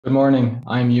Good morning.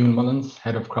 I'm Ewan Mullins,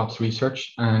 Head of Crops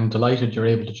Research, and delighted you're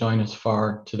able to join us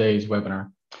for today's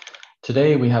webinar.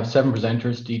 Today, we have 7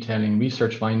 presenters detailing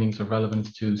research findings of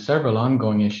relevance to several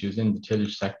ongoing issues in the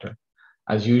tillage sector.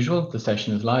 As usual, the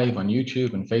session is live on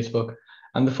YouTube and Facebook,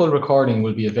 and the full recording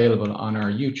will be available on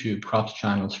our YouTube Crops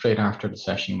channel straight after the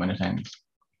session when it ends.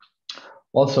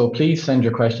 Also, please send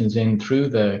your questions in through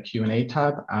the Q&A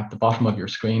tab at the bottom of your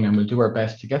screen, and we'll do our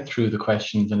best to get through the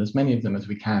questions and as many of them as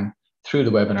we can through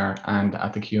the webinar and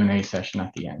at the Q&A session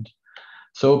at the end.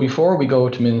 So before we go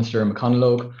to Minster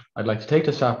McConalogue, I'd like to take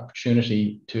this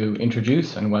opportunity to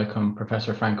introduce and welcome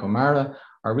Professor Frank O'Mara,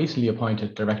 our recently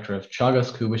appointed Director of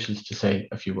Teagasc, who wishes to say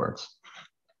a few words.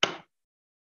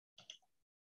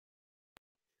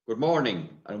 Good morning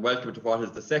and welcome to what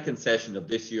is the second session of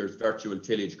this year's Virtual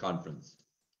Tillage Conference.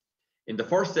 In the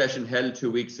first session held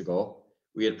 2 weeks ago,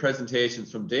 we had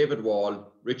presentations from David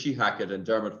Wall, Richie Hackett and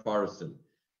Dermot Forrestal,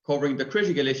 covering the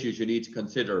critical issues you need to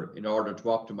consider in order to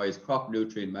optimise crop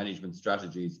nutrient management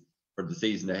strategies for the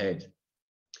season ahead.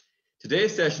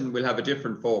 Today's session will have a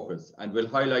different focus and will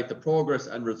highlight the progress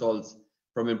and results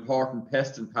from important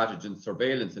pest and pathogen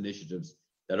surveillance initiatives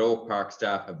that Oak Park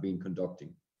staff have been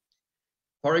conducting.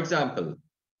 For example, in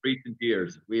recent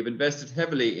years, we have invested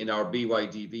heavily in our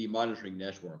BYDV monitoring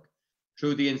network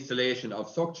through the installation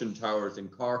of suction towers in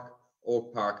Cork,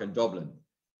 Oak Park and Dublin,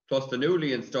 plus the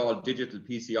newly installed digital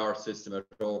PCR system at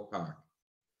Oak Park.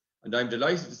 And I'm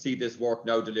delighted to see this work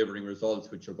now delivering results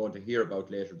which you're going to hear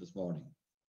about later this morning.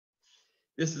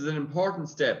 This is an important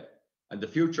step, and the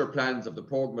future plans of the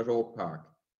programme at Oak Park,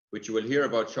 which you will hear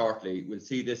about shortly, will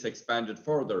see this expanded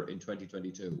further in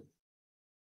 2022.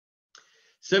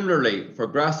 Similarly, for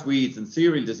grass weeds and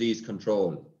cereal disease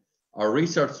control, our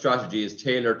research strategy is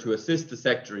tailored to assist the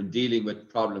sector in dealing with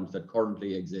problems that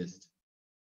currently exist.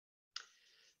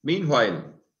 Meanwhile,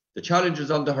 the challenges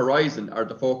on the horizon are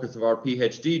the focus of our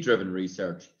PhD-driven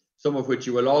research, some of which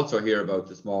you will also hear about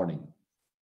this morning.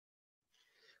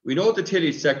 We know the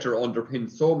tillage sector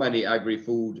underpins so many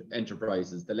agri-food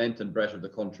enterprises the length and breadth of the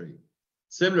country.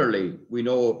 Similarly, we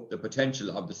know the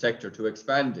potential of the sector to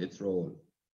expand its role.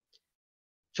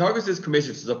 Teagasc is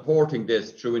committed to supporting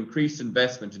this through increased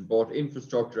investment in both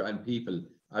infrastructure and people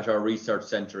at our research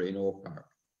centre in Oak Park.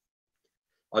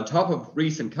 On top of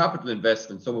recent capital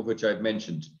investments, some of which I've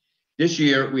mentioned, this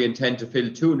year we intend to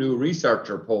fill 2 new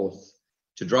researcher posts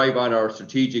to drive on our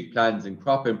strategic plans in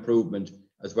crop improvement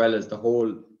as well as the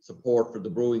whole support for the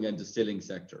brewing and distilling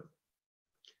sector.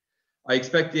 I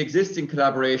expect the existing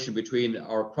collaboration between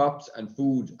our crops and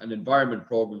food and environment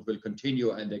programmes will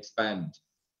continue and expand,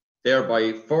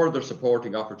 thereby further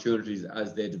supporting opportunities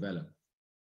as they develop.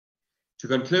 To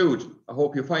conclude, I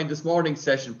hope you find this morning's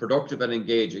session productive and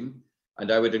engaging, and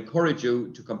I would encourage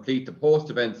you to complete the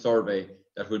post-event survey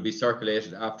that will be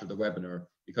circulated after the webinar,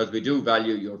 because we do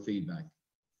value your feedback.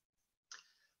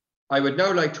 I would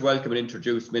now like to welcome and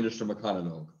introduce Minister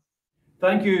McConalogue.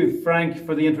 Thank you, Frank,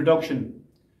 for the introduction.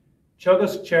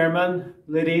 Teagasc Chairman,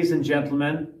 ladies and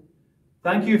gentlemen,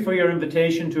 thank you for your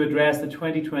invitation to address the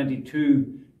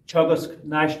 2022 Teagasc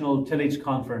National Tillage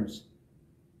Conference.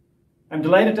 I'm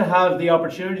delighted to have the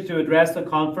opportunity to address the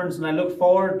conference, and I look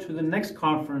forward to the next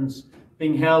conference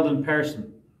being held in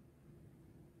person.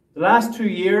 The last 2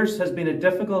 years has been a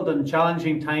difficult and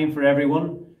challenging time for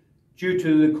everyone due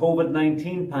to the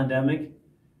COVID-19 pandemic,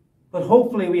 but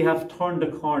hopefully we have turned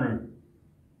a corner.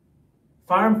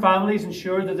 Farm families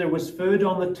ensured that there was food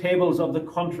on the tables of the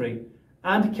country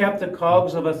and kept the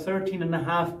cogs of a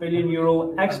 €13.5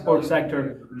 billion export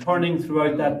sector turning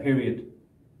throughout that period.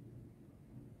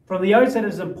 From the outset, it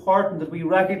is important that we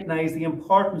recognise the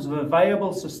importance of a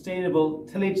viable, sustainable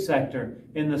tillage sector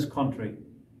in this country,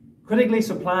 critically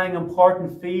supplying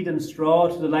important feed and straw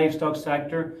to the livestock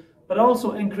sector, but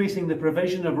also increasing the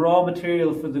provision of raw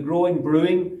material for the growing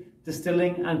brewing,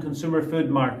 distilling and consumer food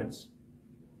markets.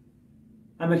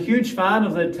 I'm a huge fan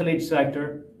of the tillage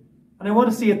sector, and I want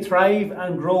to see it thrive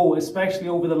and grow, especially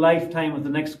over the lifetime of the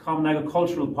next Common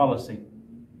Agricultural Policy.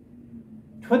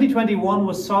 2021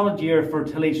 was a solid year for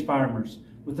tillage farmers,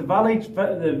 with the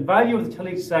value of the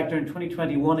tillage sector in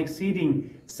 2021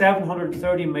 exceeding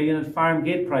 730 million at farm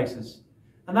gate prices.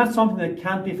 And that's something that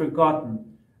can't be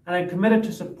forgotten, and I'm committed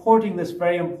to supporting this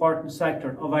very important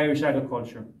sector of Irish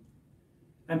agriculture.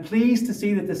 I'm pleased to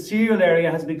see that the cereal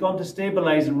area has begun to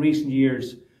stabilise in recent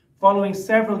years, following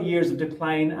several years of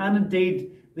decline, and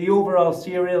indeed the overall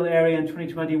cereal area in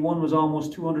 2021 was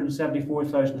almost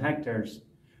 274,000 hectares,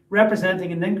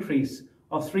 representing an increase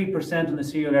of 3% in the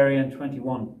cereal area in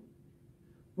 21.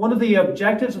 One of the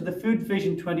objectives of the Food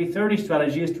Vision 2030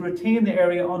 strategy is to retain the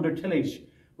area under tillage,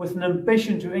 with an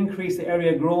ambition to increase the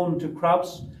area grown to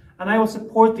crops and I will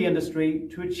support the industry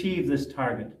to achieve this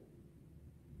target.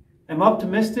 I'm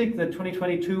optimistic that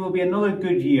 2022 will be another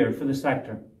good year for the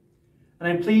sector, and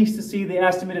I'm pleased to see the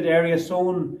estimated area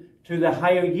sown to the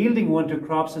higher yielding winter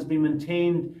crops has been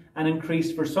maintained and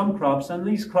increased for some crops, and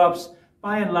these crops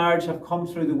by and large have come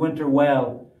through the winter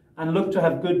well and look to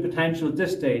have good potential at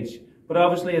this stage, but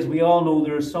obviously, as we all know,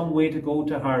 there is some way to go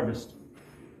to harvest.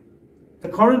 The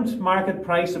current market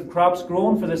price of crops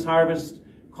grown for this harvest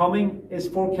coming is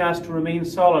forecast to remain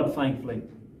solid, thankfully.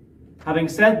 Having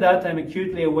said that, I'm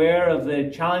acutely aware of the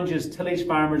challenges tillage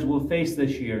farmers will face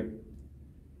this year.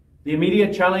 The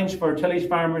immediate challenge for tillage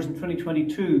farmers in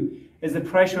 2022 is the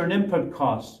pressure on input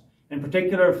costs, in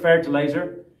particular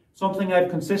fertiliser, something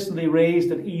I've consistently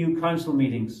raised at EU Council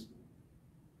meetings.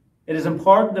 It is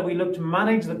important that we look to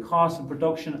manage the cost of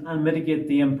production and mitigate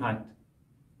the impact.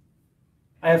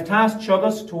 I have tasked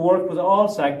Teagasc to work with all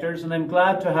sectors, and I'm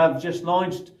glad to have just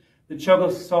launched the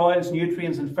Teagasc Soils,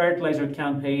 Nutrients and Fertiliser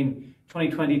campaign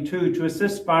 2022 to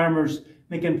assist farmers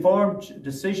make informed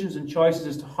decisions and choices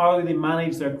as to how they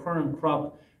manage their current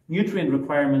crop nutrient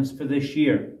requirements for this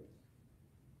year.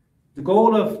 The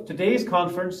goal of today's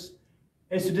conference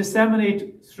is to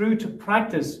disseminate through to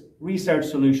practice research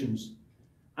solutions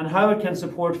and how it can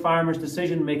support farmers'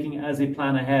 decision making as they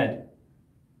plan ahead.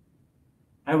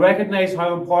 I recognise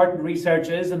how important research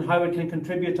is and how it can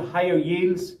contribute to higher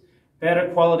yields,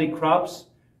 better quality crops,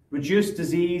 reduced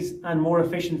disease and more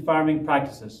efficient farming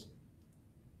practices.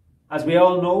 As we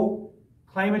all know,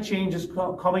 climate change is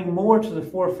coming more to the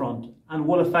forefront and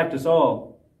will affect us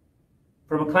all.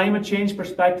 From a climate change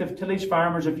perspective, tillage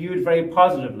farmers are viewed very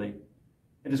positively.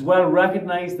 It is well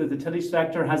recognised that the tillage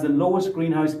sector has the lowest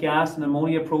greenhouse gas and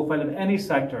ammonia profile of any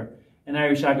sector in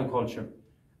Irish agriculture,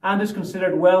 and is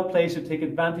considered well placed to take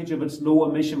advantage of its low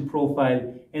emission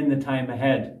profile in the time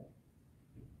ahead.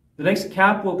 The next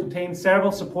CAP will contain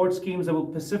several support schemes that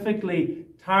will specifically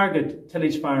target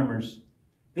tillage farmers.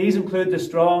 These include the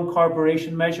Strong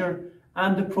Corporation Measure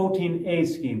and the Protein Aid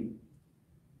Scheme.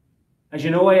 As you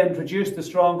know, I introduced the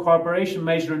Strong Corporation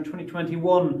Measure in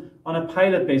 2021 on a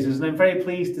pilot basis, and I'm very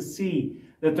pleased to see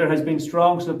that there has been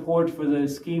strong support for the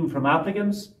scheme from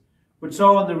applicants, which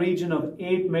saw in the region of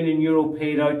 €8 million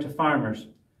paid out to farmers.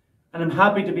 And I'm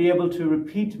happy to be able to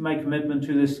repeat my commitment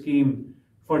to this scheme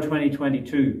for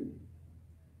 2022.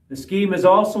 The scheme is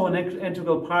also an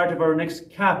integral part of our next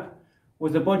CAP,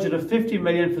 with a budget of €50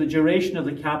 million for the duration of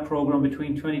the CAP programme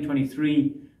between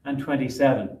 2023 and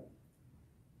 27.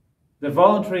 The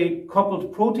voluntary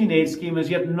coupled protein aid scheme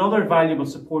is yet another valuable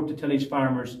support to tillage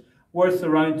farmers, worth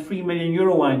around €3 million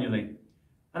annually.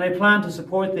 And I plan to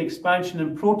support the expansion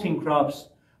in protein crops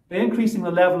by increasing the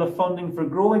level of funding for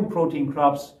growing protein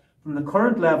crops from the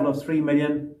current level of €3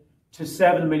 million to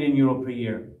 €7 million per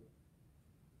year.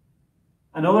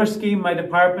 Another scheme my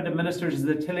department administers is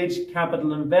the Tillage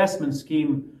Capital Investment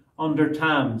Scheme under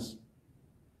TAMS.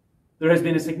 There has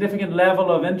been a significant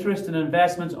level of interest in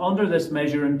investments under this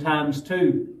measure in TAMS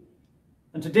too.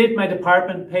 And to date, my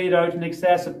department paid out in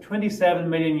excess of €27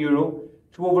 million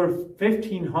to over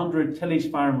 1,500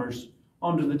 tillage farmers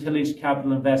under the Tillage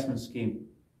Capital Investment Scheme.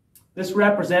 This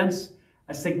represents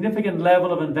a significant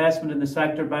level of investment in the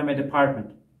sector by my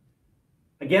department.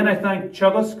 Again, I thank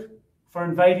Teagasc for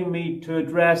inviting me to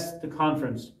address the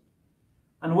conference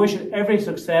and wish it every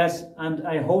success, and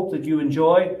I hope that you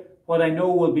enjoy what I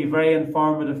know will be very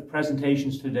informative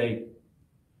presentations today.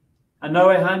 And now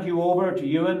I hand you over to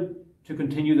Ewan to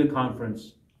continue the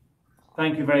conference.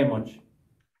 Thank you very much.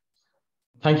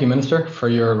 Thank you, Minister, for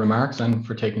your remarks and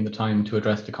for taking the time to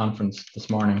address the conference this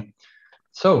morning.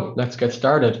 So let's get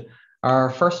started. Our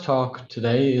first talk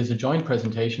today is a joint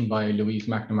presentation by Louise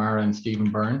McNamara and Stephen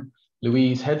Byrne.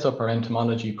 Louise heads up our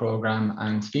entomology program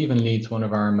and Stephen leads one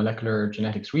of our molecular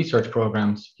genetics research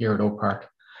programs here at Oak Park.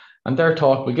 And their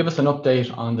talk will give us an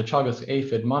update on the Teagasc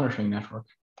aphid monitoring network.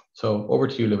 So over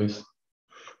to you, Louise.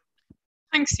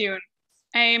 Thanks,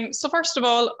 Ewan. So first of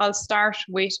all, I'll start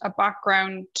with a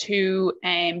background to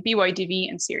BYDV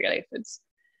and cereal aphids.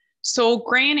 So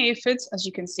grain aphids, as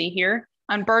you can see here,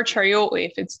 and bird chariot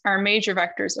aphids are major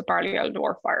vectors of barley owl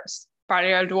dwarf virus.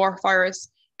 Barley owl dwarf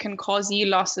virus can cause yield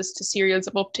losses to cereals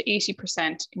of up to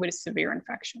 80% with a severe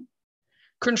infection.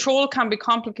 Control can be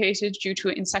complicated due to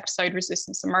insecticide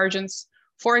resistance emergence.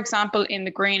 For example, in the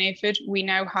grain aphid, we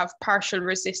now have partial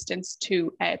resistance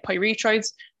to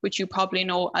pyrethroids, which you probably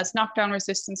know as knockdown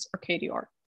resistance or KDR.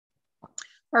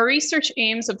 Our research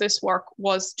aims of this work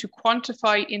was to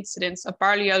quantify incidence of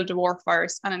barley owl dwarf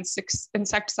virus and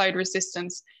insecticide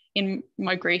resistance in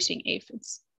migrating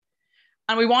aphids.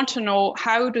 And we want to know,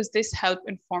 how does this help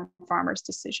inform farmers'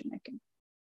 decision making?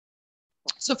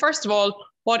 So first of all,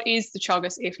 what is the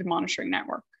Teagasc Aphid Monitoring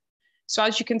Network? So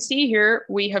as you can see here,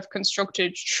 we have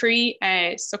constructed 3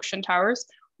 suction towers,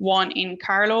 one in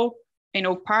Carlow, in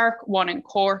Oak Park, one in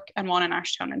Cork, and one in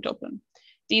Ashtown and Dublin.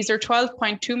 These are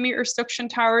 12.2 metre suction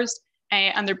towers,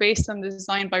 and they're based on the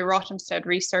design by Rothamsted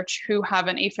Research, who have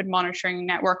an aphid monitoring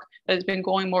network that has been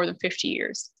going more than 50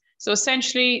 years. So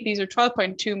essentially, these are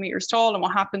 12.2 metres tall, and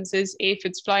what happens is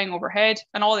aphids flying overhead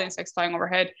and all the insects flying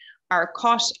overhead are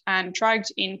caught and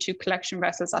dragged into collection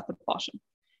vessels at the bottom.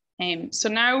 So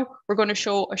now we're going to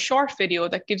show a short video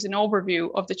that gives an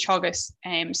overview of the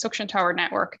Teagasc suction tower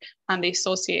network and the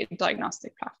associated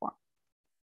diagnostic platform.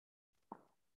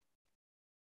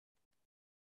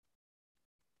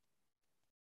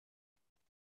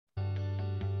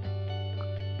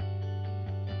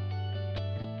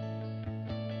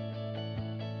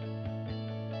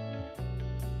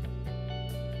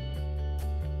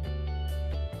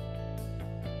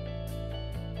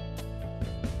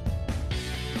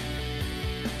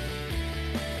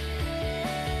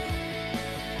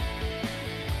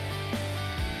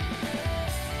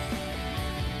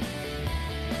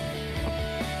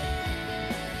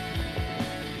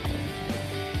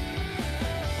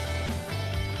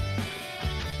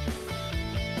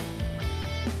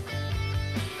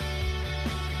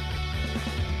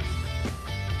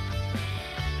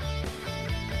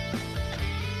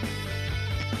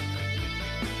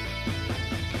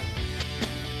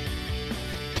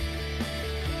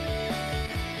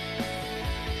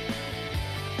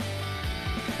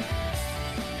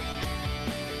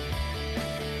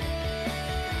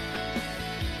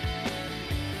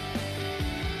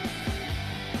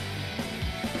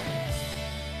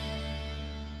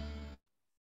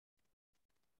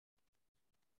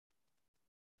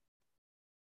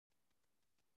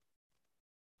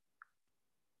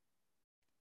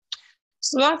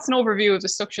 So that's an overview of the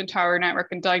suction tower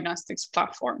network and diagnostics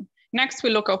platform. Next,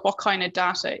 we'll look at what kind of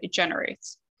data it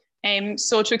generates.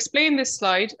 So to explain this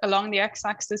slide, along the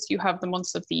x-axis, you have the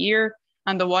months of the year,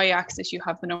 and the y-axis, you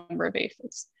have the number of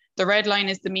aphids. The red line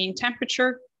is the mean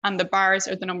temperature, and the bars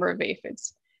are the number of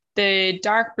aphids. The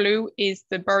dark blue is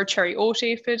the bird cherry oat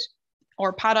aphid,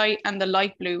 or padai, and the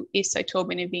light blue is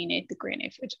Cytobin avienate, the grain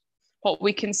aphid. What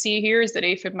we can see here is that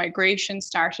aphid migration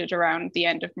started around the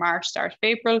end of March, start of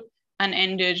April, and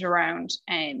ended around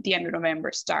the end of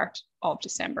November, start of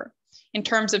December. In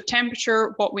terms of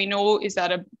temperature, what we know is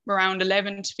that around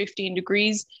 11 to 15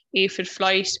 degrees, aphid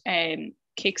flight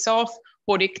kicks off,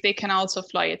 but they can also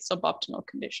fly at suboptimal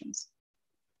conditions.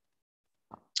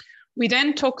 We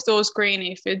then took those grain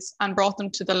aphids and brought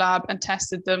them to the lab and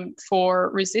tested them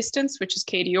for resistance, which is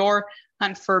KDR,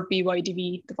 and for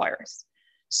BYDV, the virus.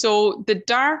 So the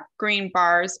dark green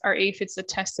bars are aphids that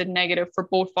tested negative for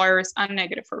both virus and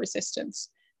negative for resistance.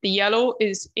 The yellow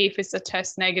is aphids that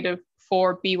test negative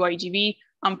for BYDV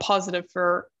and positive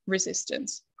for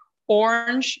resistance.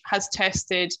 Orange has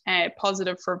tested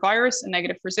positive for virus and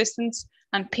negative for resistance,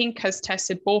 and pink has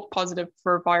tested both positive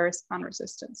for virus and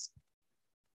resistance.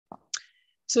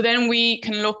 So then we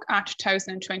can look at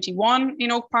 2021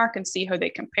 in Oak Park and see how they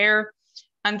compare.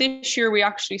 And this year we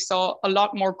actually saw a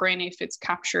lot more grain aphids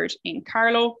captured in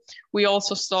Carlow. We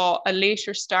also saw a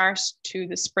later start to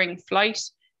the spring flight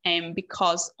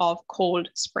because of cold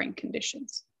spring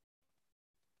conditions.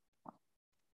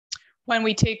 When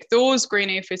we take those grain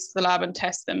aphids to the lab and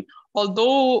test them,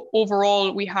 although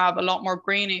overall we have a lot more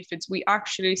grain aphids, we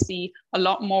actually see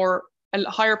a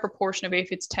higher proportion of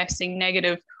aphids testing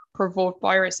negative for both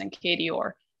virus and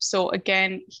KDR. So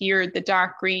again, here the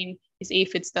dark green is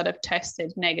aphids that have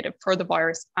tested negative for the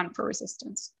virus and for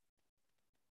resistance.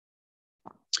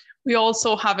 We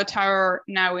also have a tower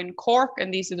now in Cork,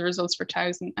 and these are the results for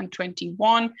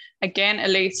 2021. Again, a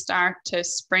late start to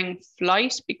spring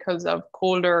flight because of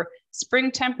colder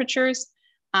spring temperatures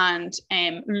and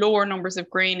lower numbers of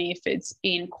grain aphids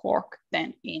in Cork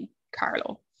than in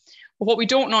Carlow. But what we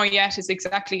don't know yet is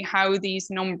exactly how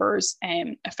these numbers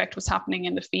affect what's happening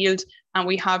in the field, and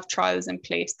we have trials in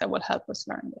place that will help us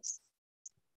learn this.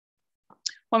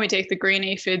 When we take the grain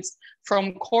aphids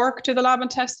from Cork to the lab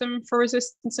and test them for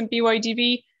resistance and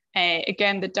BYDV,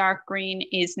 again, the dark green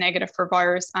is negative for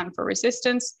virus and for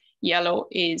resistance. Yellow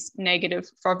is negative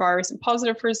for virus and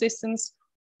positive for resistance.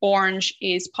 Orange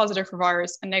is positive for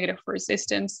virus and negative for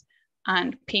resistance.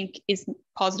 And pink is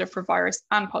positive for virus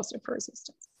and positive for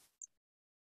resistance.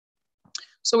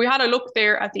 So we had a look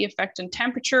there at the effect on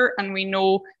temperature, and we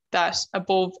know that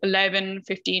above 11,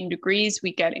 15 degrees,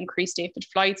 we get increased aphid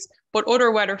flights, but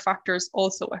other weather factors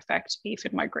also affect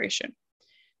aphid migration.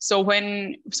 So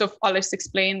I'll just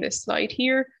explain this slide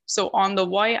here. So on the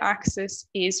y-axis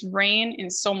is rain in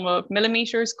sum of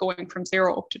millimeters going from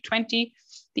 0 up to 20.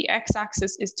 The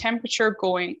x-axis is temperature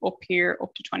going up here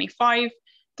up to 25.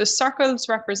 The circles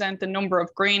represent the number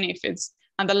of grain aphids,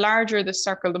 and the larger the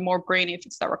circle, the more grain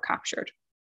aphids that were captured.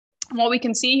 And what we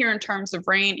can see here in terms of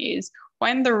rain is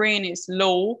when the rain is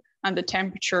low and the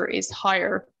temperature is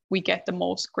higher, we get the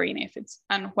most grain aphids.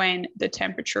 And when the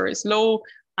temperature is low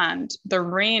and the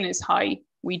rain is high,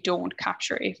 we don't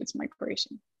capture aphids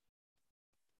migrating.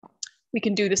 We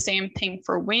can do the same thing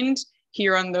for wind.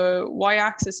 Here on the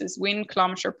y-axis is wind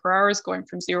kilometer per hour is going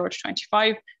from 0 to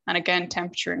 25, and again,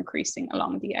 temperature increasing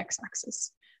along the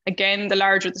x-axis. Again, the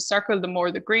larger the circle, the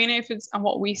more the grain aphids. And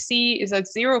what we see is at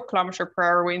 0 kilometer per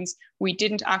hour winds, we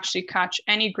didn't actually catch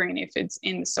any grain aphids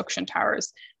in the suction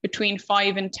towers. Between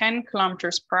 5 and 10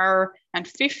 kilometers per hour and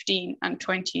 15 and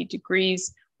 20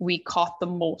 degrees, we caught the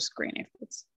most grain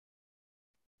aphids.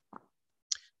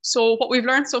 So what we've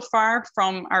learned so far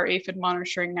from our aphid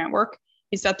monitoring network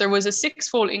is that there was a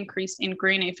 6-fold increase in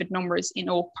grain aphid numbers in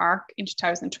Oak Park in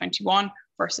 2021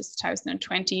 versus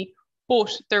 2020,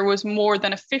 but there was more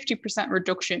than a 50%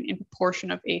 reduction in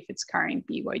proportion of aphids carrying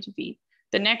BYDV.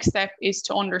 The next step is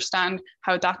to understand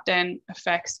how that then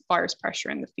affects virus pressure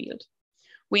in the field.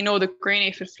 We know that grain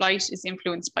aphid flight is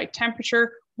influenced by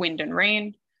temperature, wind and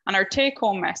rain, and our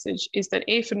take-home message is that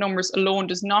aphid numbers alone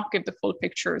does not give the full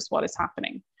picture of what is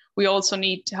happening. We also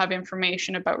need to have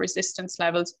information about resistance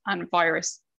levels and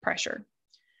virus pressure.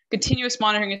 Continuous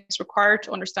monitoring is required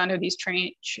to understand how these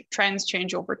trends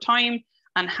change over time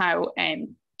and how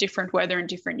different weather in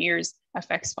different years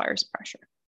affects virus pressure.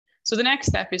 So the next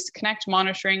step is to connect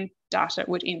monitoring data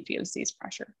with in-field disease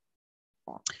pressure.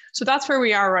 So that's where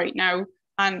we are right now.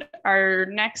 And our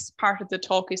next part of the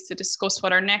talk is to discuss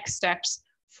what our next steps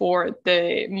for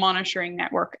the monitoring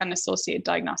network and associated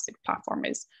diagnostic platform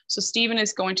is. So Stephen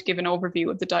is going to give an overview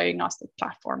of the diagnostic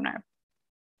platform now.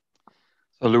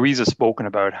 So Louise has spoken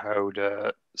about how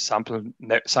the sampling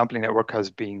network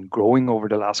has been growing over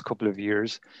the last couple of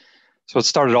years. So it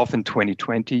started off in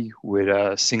 2020 with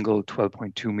a single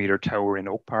 12.2 meter tower in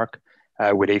Oak Park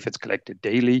with aphids collected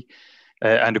daily,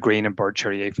 and the grain and bird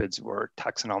cherry aphids were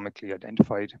taxonomically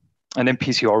identified. And then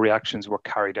PCR reactions were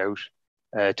carried out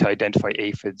to identify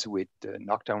aphids with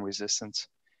knockdown resistance.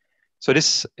 So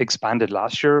this expanded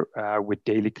last year with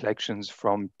daily collections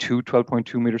from 2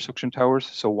 12.2 meter suction towers,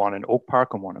 so one in Oak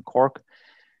Park and one in Cork.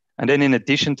 And then in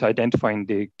addition to identifying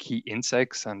the key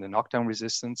insects and the knockdown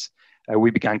resistance,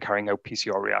 we began carrying out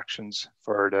PCR reactions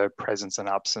for the presence and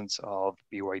absence of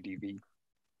BYDV.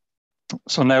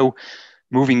 So now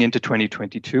moving into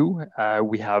 2022,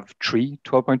 we have 3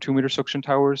 12.2 meter suction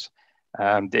towers,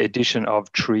 the addition of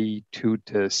 3 2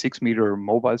 to 6 meter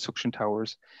mobile suction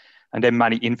towers, and then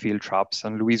many infield traps.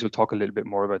 And Louise will talk a little bit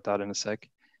more about that in a sec.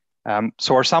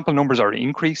 So our sample numbers are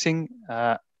increasing,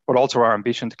 but also our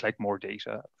ambition to collect more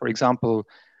data. For example,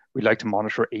 we'd like to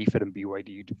monitor aphid and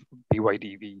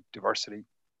BYDV diversity.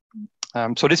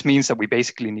 So this means that we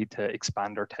basically need to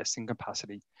expand our testing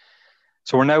capacity.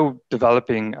 So we're now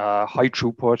developing a high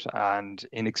throughput and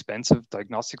inexpensive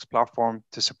diagnostics platform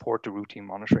to support the routine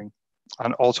monitoring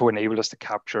and also enable us to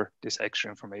capture this extra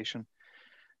information.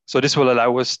 So this will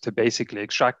allow us to basically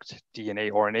extract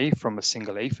DNA, RNA from a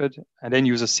single aphid and then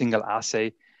use a single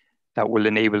assay that will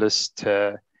enable us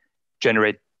to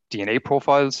generate DNA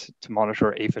profiles to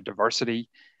monitor aphid diversity,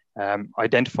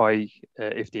 identify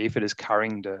if the aphid is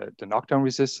carrying the knockdown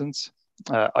resistance,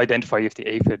 identify if the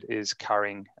aphid is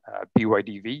carrying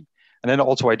BYDV, and then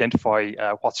also identify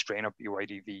what strain of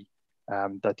BYDV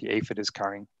that the aphid is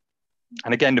carrying.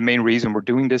 And again, the main reason we're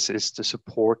doing this is to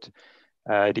support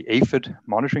the aphid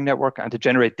monitoring network and to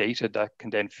generate data that can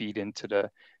then feed into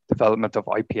the development of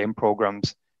IPM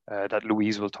programs that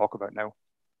Louise will talk about now.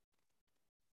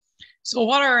 So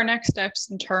what are our next steps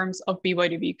in terms of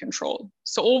BYDV control?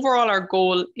 So overall, our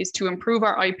goal is to improve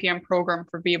our IPM program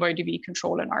for BYDV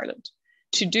control in Ireland.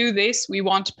 To do this, we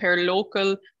want to pair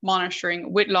local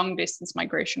monitoring with long distance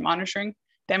migration monitoring.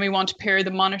 Then we want to pair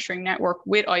the monitoring network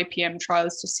with IPM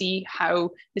trials to see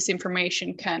how this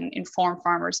information can inform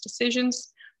farmers'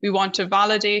 decisions. We want to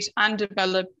validate and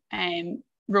develop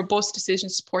robust decision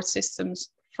support systems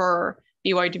for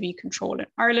BYDV control in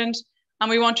Ireland. And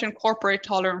we want to incorporate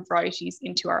tolerant varieties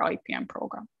into our IPM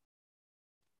program.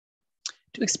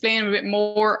 To explain a bit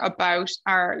more about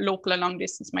our local and long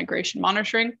distance migration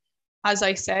monitoring, as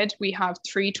I said, we have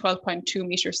 3 12.2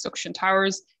 meter suction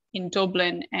towers in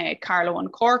Dublin, Carlow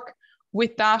and Cork.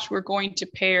 With that, we're going to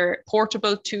pair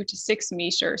portable 2 to 6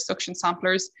 meter suction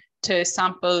samplers to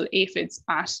sample aphids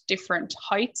at different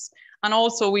heights. And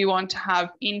also we want to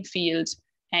have in-field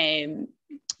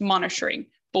monitoring,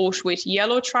 both with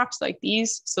yellow traps like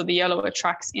these. So the yellow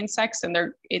attracts insects and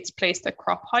it's placed at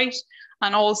crop height,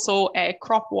 and also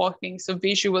crop walking, so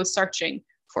visual searching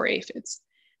for aphids.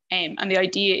 And the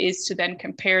idea is to then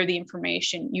compare the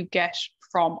information you get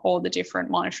from all the different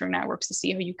monitoring networks to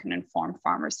see how you can inform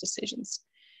farmers' decisions.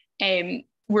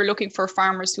 We're looking for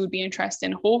farmers who would be interested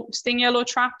in hosting yellow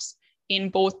traps in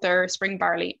both their spring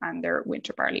barley and their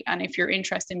winter barley. And if you're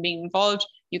interested in being involved,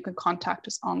 you can contact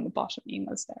us on the bottom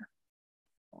emails there.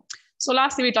 So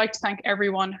lastly, we'd like to thank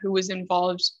everyone who was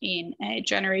involved in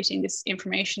generating this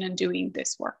information and doing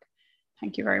this work.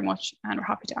 Thank you very much, and we're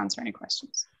happy to answer any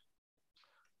questions.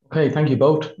 Okay, thank you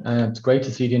both. It's great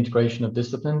to see the integration of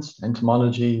disciplines,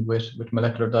 entomology with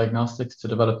molecular diagnostics to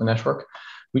develop the network.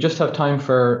 We just have time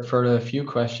for a few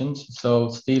questions. So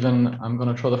Stephen, I'm going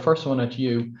to throw the first one at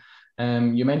you.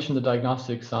 You mentioned the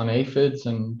diagnostics on aphids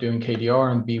and doing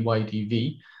KDR and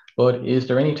BYDV, but is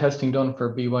there any testing done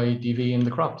for BYDV in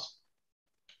the crops?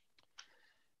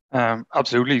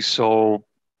 Absolutely. So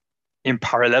in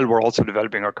parallel, we're also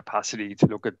developing our capacity to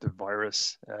look at the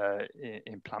virus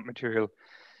in plant material.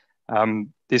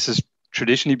 This has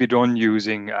traditionally been done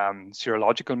using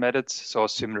serological methods, so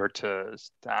similar to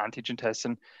antigen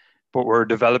testing, but we're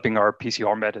developing our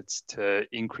PCR methods to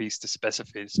increase the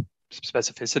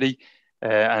specificity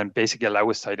and basically allow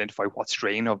us to identify what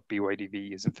strain of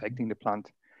BYDV is infecting the plant.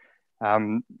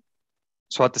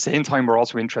 So at the same time, we're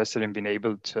also interested in being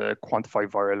able to quantify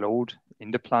viral load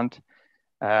in the plant.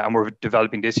 And we're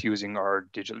developing this using our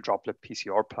digital droplet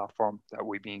PCR platform that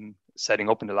we've been setting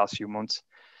up in the last few months.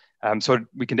 So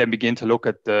we can then begin to look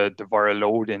at the viral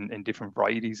load in different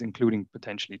varieties, including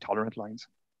potentially tolerant lines.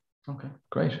 Okay,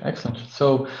 great, excellent.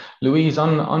 So Louise,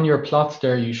 on your plots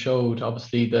there, you showed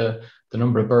obviously the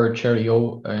number of bird cherry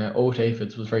oat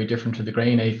aphids was very different to the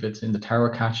grain aphids in the tower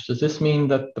catch. Does this mean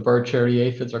that the bird cherry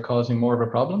aphids are causing more of a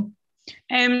problem?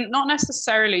 Not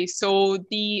necessarily. So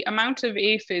the amount of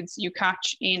aphids you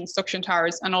catch in suction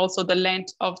towers and also the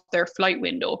length of their flight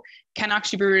window can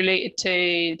actually be related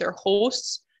to their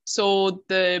hosts. So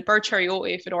the bird cherry oat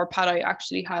aphid or padai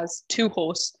actually has two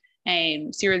hosts,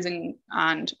 cereals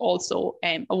and also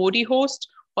a woody host,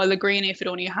 while the grain aphid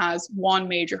only has one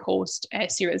major host,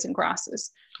 cereals and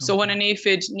grasses. So when an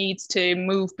aphid needs to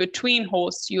move between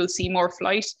hosts, you'll see more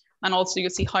flight, and also you'll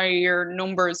see higher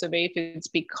numbers of aphids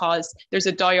because there's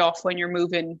a die-off when you're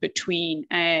moving between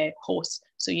hosts.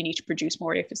 So you need to produce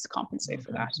more aphids to compensate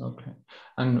for that. Okay.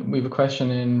 And we have a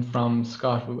question in from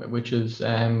Scott, which is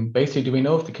basically, do we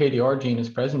know if the KDR gene is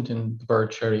present in the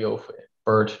bird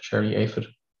cherry aphid?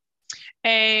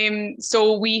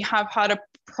 So we have had a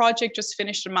project, just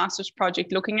finished a master's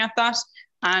project looking at that.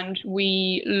 And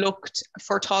we looked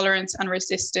for tolerance and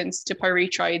resistance to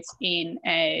pyrethroids in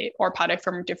or padai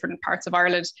from different parts of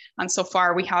Ireland. And so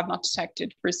far we have not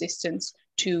detected resistance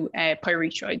to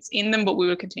pyrethroids in them, but we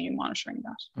will continue monitoring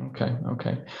that.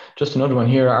 Okay. Just another one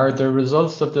here. Are the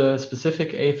results of the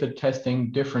specific aphid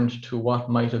testing different to what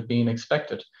might have been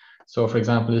expected? So for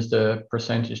example, is the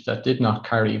percentage that did not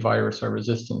carry virus or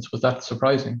resistance, was that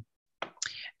surprising?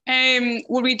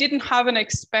 Well, we didn't have an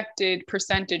expected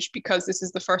percentage because this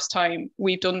is the first time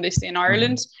we've done this in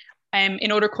Ireland.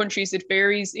 In other countries, it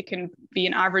varies. It can be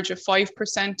an average of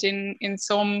 5% in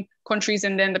some countries,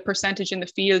 and then the percentage in the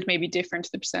field may be different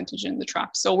to the percentage in the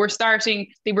trap. So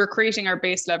we're creating our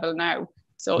base level now.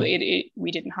 So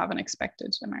we didn't have an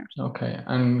expected amount. Okay,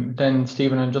 and then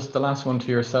Stephen, and just the last one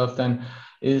to yourself then,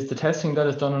 is the testing that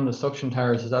is done on the suction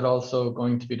towers, is that also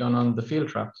going to be done on the field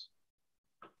traps?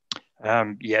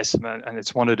 Yes, and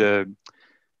it's one of the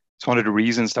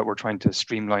reasons that we're trying to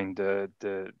streamline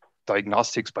the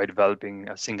diagnostics by developing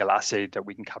a single assay that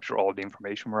we can capture all the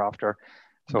information we're after.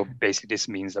 So basically, this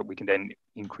means that we can then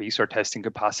increase our testing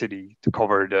capacity to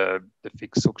cover the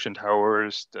fixed suction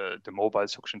towers, the mobile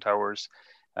suction towers,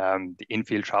 the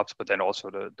infield traps, but then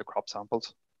also the crop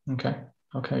samples.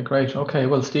 Okay, great. Okay,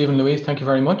 well, Stephen, Louise, thank you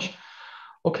very much.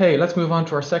 Okay, let's move on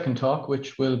to our second talk,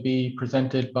 which will be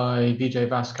presented by Vijaya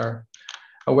Bhaskar.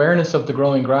 Awareness of the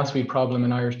growing grassweed problem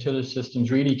in Irish tillage systems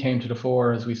really came to the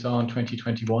fore as we saw in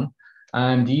 2021.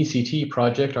 And the ECT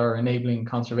project, our Enabling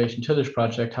Conservation Tillage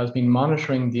project, has been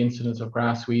monitoring the incidence of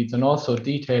grassweeds and also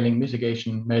detailing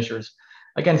mitigation measures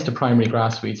against the primary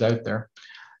grassweeds out there.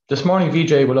 This morning,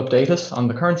 Vijay will update us on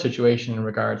the current situation in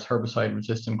regards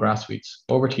herbicide-resistant grassweeds.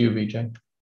 Over to you, Vijay.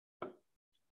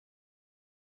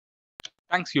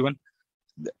 Thanks, Ewan.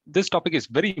 This topic is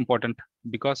very important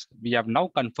because we have now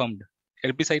confirmed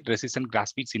herbicide-resistant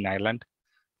grassweeds in Ireland,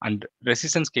 and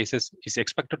resistance cases is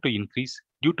expected to increase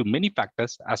due to many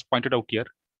factors as pointed out here.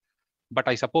 But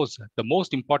I suppose the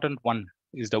most important one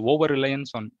is the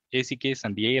over-reliance on ACKs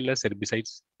and ALS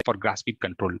herbicides for grass weed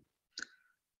control.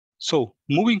 So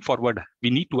moving forward, we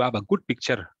need to have a good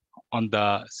picture on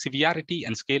the severity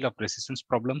and scale of resistance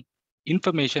problem,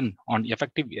 information on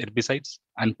effective herbicides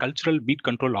and cultural weed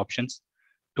control options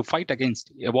to fight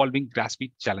against evolving grass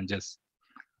weed challenges.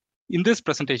 In this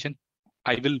presentation,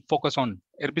 I will focus on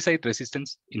herbicide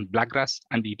resistance in blackgrass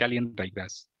and Italian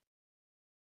ryegrass.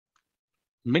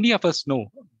 Many of us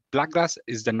know blackgrass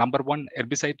is the #1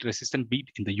 herbicide resistant weed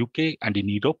in the UK and in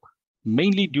Europe,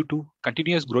 mainly due to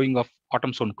continuous growing of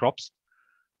autumn sown crops,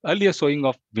 earlier sowing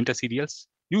of winter cereals,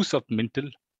 use of mintle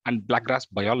and blackgrass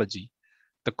biology.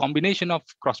 The combination of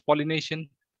cross-pollination,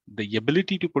 the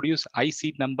ability to produce high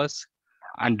seed numbers,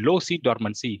 and low seed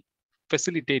dormancy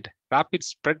facilitate rapid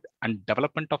spread and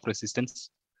development of resistance,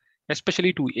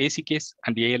 especially to ACKs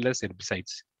and ALS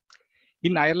herbicides.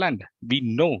 In Ireland, we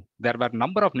know there were a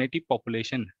number of native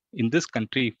population in this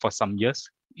country for some years,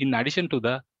 in addition to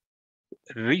the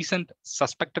recent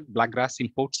suspected blackgrass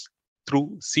imports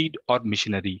through seed or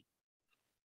machinery.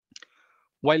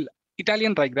 While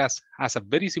Italian ryegrass has a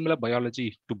very similar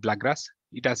biology to blackgrass,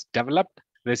 it has developed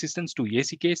resistance to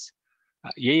ACKs,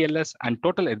 ALS, and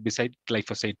total herbicide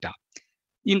glyphosate.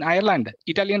 In Ireland,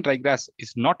 Italian ryegrass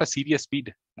is not a serious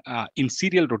weed in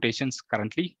cereal rotations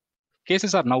currently.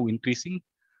 Cases are now increasing,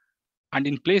 and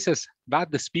in places where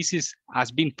the species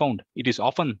has been found, it is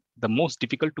often the most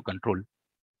difficult to control.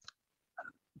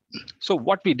 So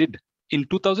what we did in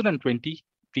 2020,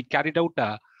 we carried out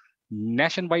a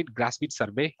nationwide grass weed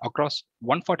survey across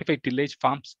 145 tillage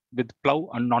farms with plow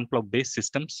and non-plow based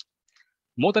systems.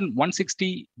 More than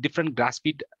 160 different grass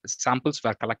weed samples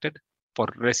were collected for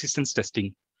resistance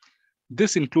testing.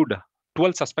 This includes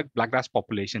 12 suspect blackgrass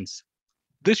populations.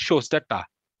 This shows that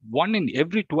 1 in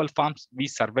every 12 farms we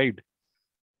surveyed,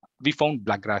 we found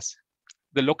blackgrass.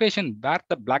 The location where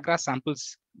the blackgrass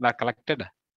samples were collected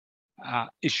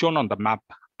is shown on the map,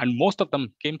 and most of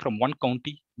them came from one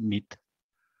county, Meath.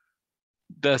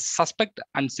 The suspect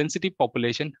and sensitive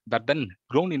population were then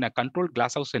grown in a controlled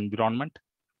glasshouse environment.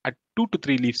 At 2 to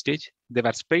 3 leaf stage, they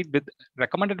were sprayed with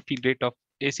recommended field rate of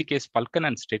ACKs Falcon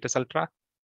and Status Ultra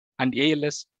and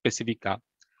ALS Pacifica.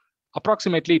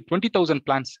 Approximately 20,000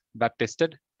 plants were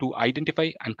tested to identify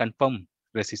and confirm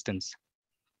resistance.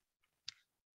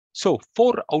 So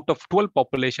 4 out of 12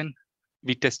 population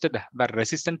we tested were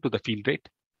resistant to the field rate.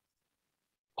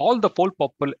 All the 4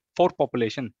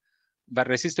 population were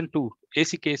resistant to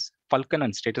ACKs Falcon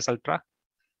and Status Ultra.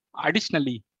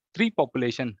 Additionally, 3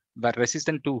 population were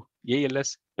resistant to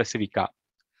ALS Pacifica.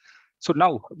 So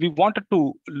now we wanted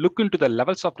to look into the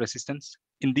levels of resistance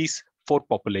in these 4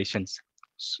 populations.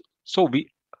 So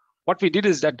what we did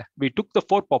is that we took the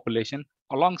 4 population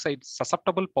alongside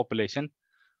susceptible population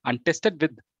and tested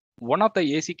with one of the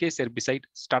ACKs herbicide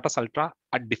Status Ultra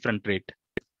at different rate.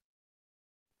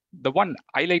 The one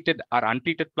highlighted are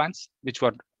untreated plants which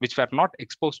were not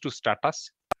exposed to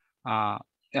Status.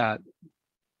 The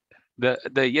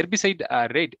herbicide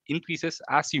rate increases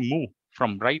as you move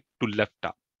from right to left.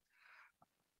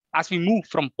 As we move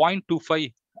from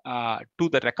 0.25 to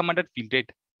the recommended field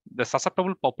rate, the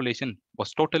susceptible population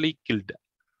was totally killed.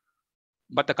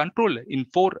 But the control in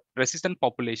 4 resistant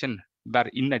population were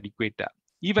inadequate.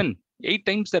 Even 8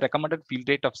 times the recommended field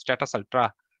rate of Status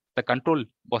Ultra, the control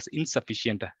was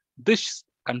insufficient. This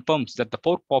confirms that the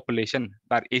 4 population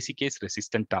were ACKs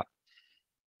resistant.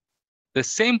 The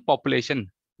same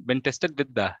population, when tested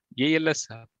with the ALS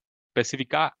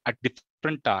Pacifica at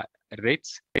different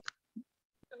rates,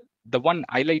 the one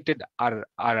highlighted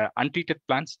are untreated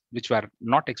plants which were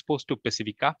not exposed to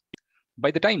Pacifica.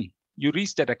 By the time you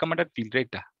reach the recommended field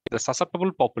rate, the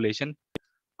susceptible population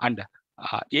and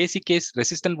ACKs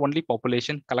resistant only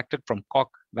population collected from cock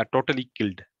were totally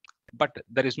killed. But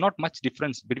there is not much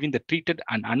difference between the treated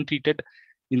and untreated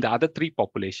in the other 3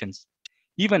 populations.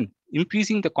 Even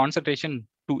increasing the concentration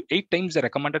to 8 times the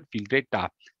recommended field rate,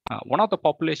 one of the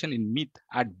population in Meath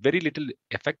had very little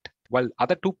effect, while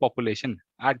other 2 population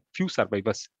had few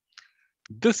survivors.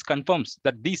 This confirms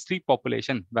that these 3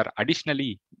 population were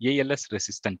additionally ALS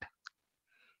resistant.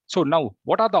 So now,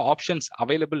 what are the options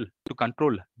available to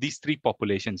control these 3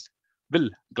 populations? Will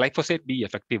glyphosate be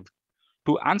effective?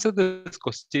 To answer this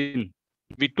question,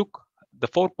 we took the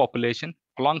 4 population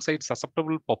alongside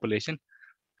susceptible population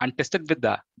and tested with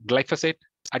the glyphosate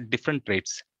at different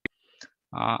rates.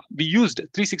 We used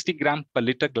 360 gram per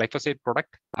liter glyphosate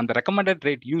product, and the recommended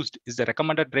rate used is the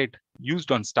recommended rate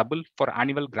used on stubble for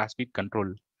annual grass weed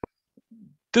control.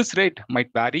 This rate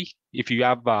might vary if you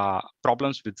have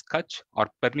problems with scutch or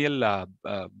perennial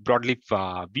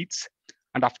broadleaf weeds.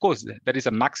 And of course, there is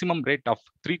a maximum rate of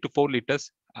 3 to 4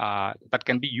 liters that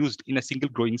can be used in a single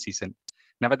growing season.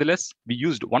 Nevertheless, we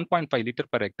used 1.5 liter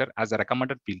per hectare as a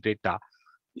recommended field rate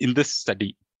in this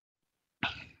study.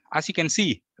 As you can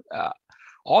see,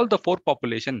 all the 4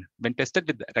 population, when tested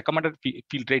with the recommended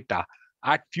field rate,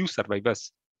 had few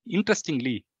survivors.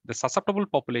 Interestingly, the susceptible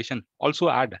population also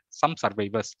had some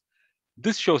survivors.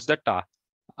 This shows that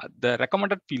the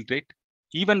recommended field rate,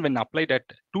 even when applied at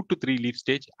 2 to 3 leaf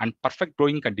stage and perfect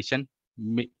growing condition,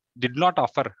 did not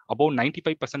offer above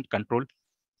 95% control,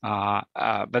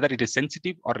 whether it is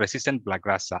sensitive or resistant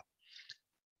blackgrass.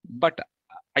 But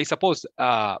I suppose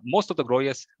most of the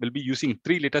growers will be using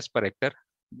 3 liters per hectare,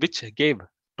 which gave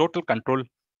total control,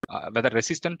 whether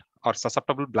resistant or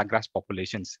susceptible blackgrass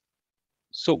populations.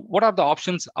 So what are the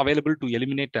options available to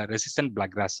eliminate resistant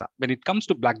blackgrass? When it comes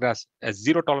to blackgrass, a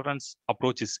zero tolerance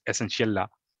approach is essential.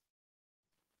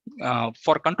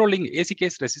 For controlling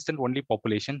ACK's resistant only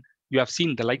population, you have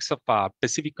seen the likes of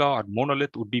Pacifica or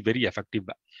Monolith would be very effective.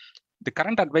 The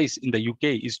current advice in the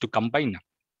UK is to combine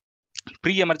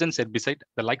pre-emergence herbicide,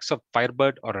 the likes of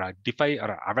Firebird or Defy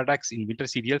or Avadax in winter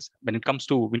cereals. When it comes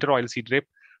to winter oil seed rape,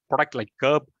 product like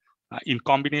Curb, in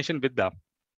combination with the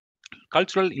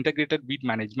cultural integrated weed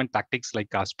management tactics like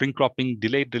spring cropping,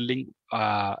 delayed drilling,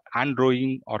 hand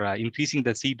rowing, or increasing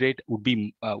the seed rate would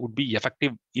be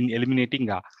effective in eliminating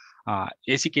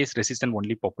ACK's resistant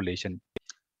only population.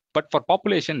 But for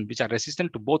population which are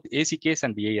resistant to both ACKs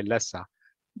and the ALS,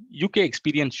 UK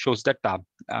experience shows that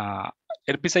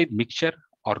herbicide mixture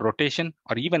or rotation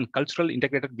or even cultural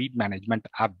integrated weed management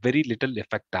have very little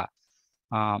effect.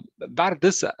 Where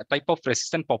this type of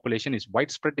resistant population is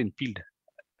widespread in field,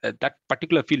 that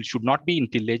particular field should not be in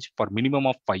tillage for minimum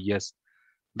of 5 years.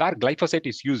 Where glyphosate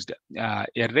is used, a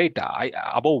rate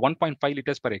above 1.5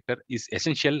 liters per hectare is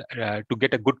essential to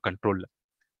get a good control.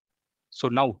 So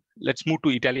now let's move to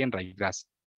Italian ryegrass.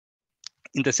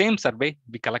 In the same survey,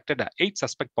 we collected 8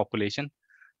 suspect population.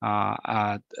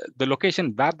 The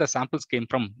location where the samples came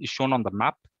from is shown on the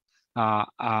map.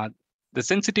 The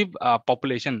sensitive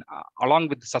population, along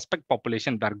with the suspect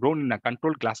population, were grown in a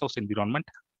controlled glasshouse environment.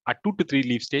 At 2 to 3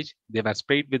 leaf stage, they were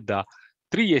sprayed with the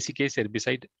 3 ACKs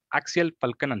herbicide, Axial,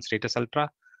 Falcon, and Stratus Ultra,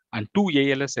 and 2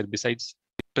 ALS herbicides,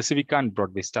 Pacifica and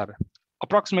Broadway Star.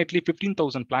 Approximately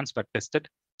 15,000 plants were tested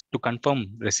to confirm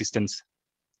resistance.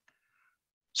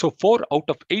 So 4 out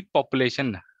of 8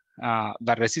 population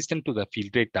were resistant to the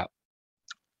field rate.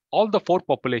 All the 4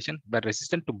 population were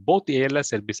resistant to both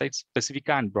ALS herbicides,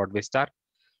 Pacifica and Broadway Star.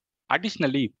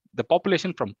 Additionally, the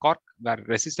population from Cork were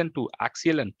resistant to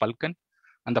Axial and Falcon,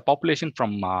 and the population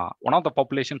from one of the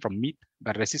population from Meath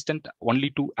were resistant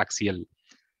only to Axial.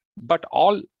 But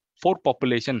all 4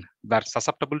 population were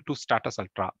susceptible to Stratus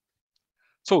Ultra.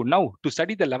 So now to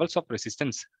study the levels of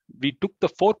resistance, we took the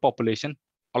 4 population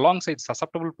alongside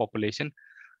susceptible population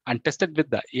and tested with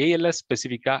the ALS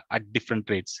Pacifica at different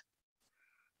rates.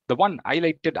 The one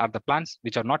highlighted are the plants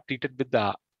which are not treated with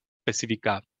the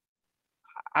Pacifica.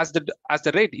 As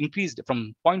the rate increased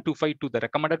from 0.25 to the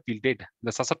recommended field rate,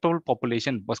 the susceptible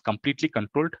population was completely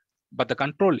controlled, but the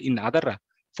control in other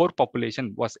 4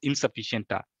 population was insufficient.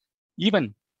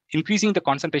 Even increasing the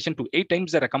concentration to 8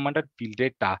 times the recommended field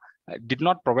rate did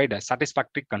not provide a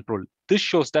satisfactory control. This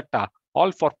shows that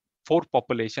all 4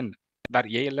 population were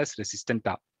ALS resistant.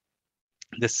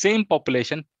 The same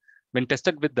population, when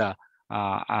tested with the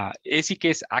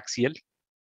ACK's Axial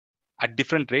at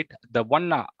different rate, the one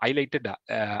highlighted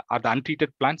are the untreated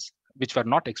plants which were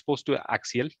not exposed to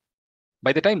Axial.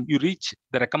 By the time you reach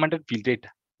the recommended field rate,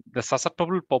 the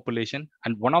susceptible population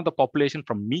and one of the population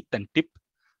from Meath and Tip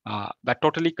were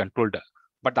totally controlled,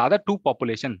 but the other 2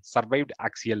 population survived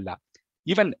Axial.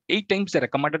 Even 8 times the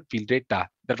recommended field rate,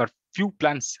 there were few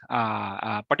plants,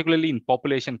 particularly in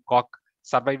population Cork,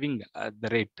 surviving the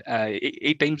rate,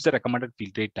 8 times the recommended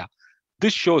field rate.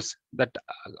 This shows that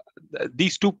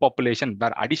these 2 populations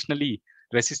were additionally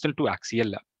resistant to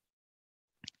Axial.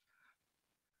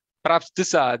 Perhaps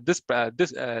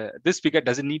this figure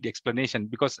doesn't need explanation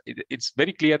because it's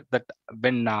very clear that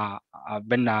when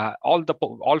all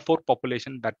 4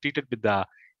 population were treated with the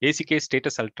ACK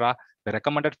Stratus Ultra, the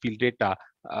recommended field rate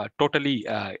totally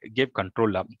gave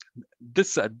control.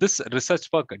 This research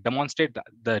work demonstrates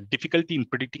the difficulty in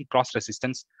predicting cross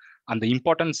resistance and the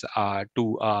importance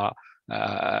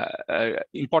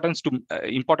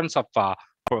of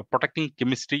protecting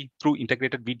chemistry through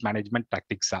integrated weed management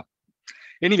tactics.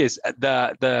 Anyways,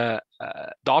 the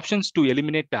options to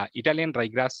eliminate Italian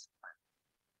ryegrass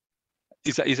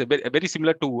is very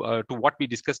similar to what we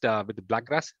discussed with the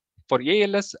blackgrass. For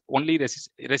ALS only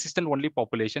resistant only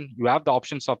population, you have the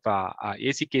options of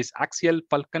ACK's Axial,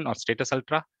 Falcon, or Stratus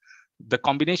Ultra. The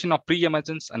combination of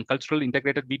pre-emergence and cultural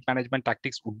integrated weed management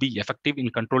tactics would be effective in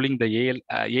controlling the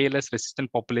ALS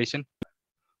resistant population.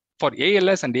 For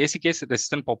ALS and ACKS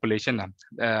resistant population,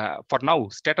 for now,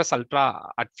 status ultra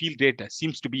at field rate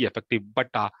seems to be effective, but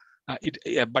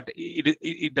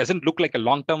it doesn't look like a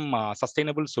long-term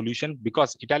sustainable solution,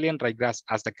 because Italian ryegrass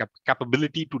has the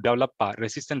capability to develop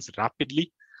resistance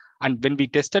rapidly. And when we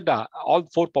tested all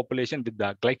 4 populations with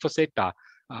the glyphosate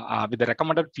with the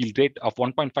recommended field rate of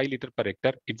 1.5 liter per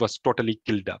hectare, it was totally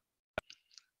killed.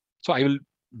 So I will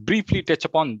briefly touch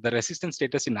upon the resistance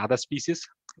status in other species.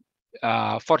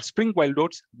 For spring wild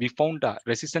oats, we found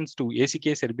resistance to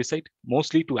ACKS herbicide,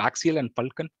 mostly to axial and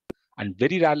falcon, and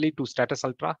very rarely to status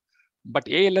ultra. But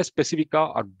ALS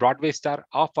specifica or Broadway star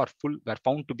off or full were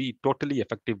found to be totally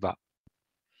effective.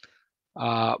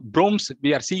 Bromes,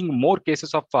 we are seeing more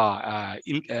cases of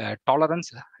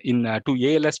tolerance to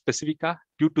ALS specifica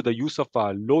due to the use of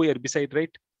low herbicide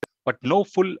rate, but no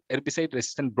full herbicide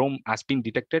resistant brome has been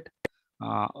detected.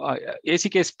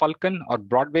 ACKS falcon or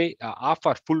Broadway off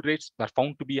or full rates were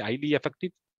found to be highly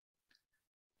effective.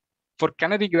 For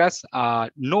canary grass,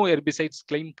 no herbicides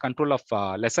claim control of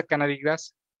lesser canary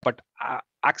grass, but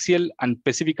axial and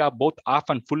pacifica both off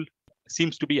and full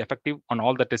seems to be effective on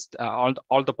all the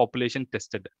all the population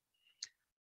tested.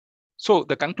 So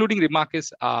the concluding remark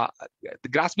is the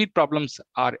grass weed problems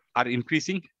are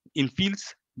increasing in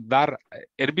fields where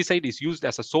herbicide is used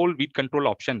as a sole weed control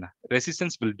option.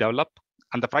 Resistance will develop,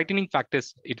 and the frightening fact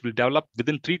is it will develop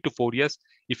within 3 to 4 years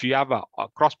if you have a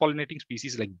cross-pollinating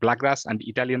species like blackgrass and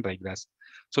Italian ryegrass.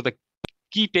 So the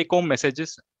key take-home message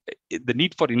is the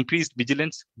need for increased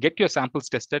vigilance, get your samples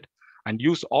tested, and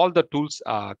use all the tools,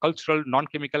 cultural,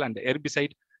 non-chemical, and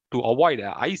herbicide to avoid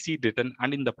high seed return,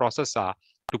 and in the process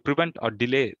to prevent or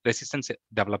delay resistance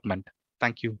development.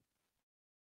 Thank you.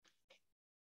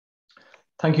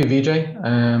 Thank you,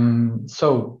 Vijay.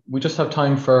 So we just have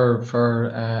time for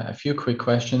a few quick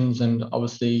questions, and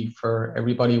obviously for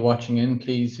everybody watching in,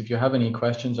 please, if you have any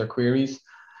questions or queries,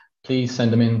 please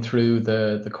send them in through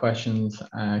the questions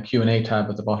Q&A tab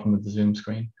at the bottom of the Zoom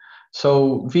screen.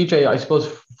 So Vijay, I suppose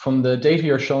from the data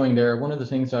you're showing there, one of the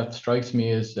things that strikes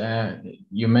me is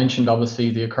you mentioned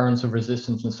obviously the occurrence of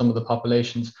resistance in some of the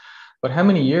populations, but how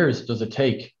many years does it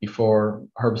take before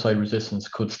herbicide resistance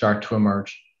could start to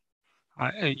emerge?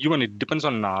 Even it depends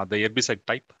on the herbicide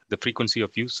type, the frequency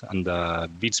of use, and the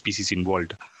weed species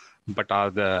involved. But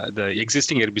the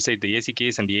existing herbicide, the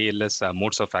ACKs and the ALS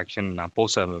modes of action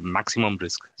pose a maximum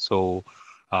risk. So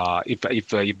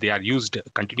if they are used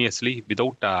continuously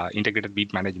without integrated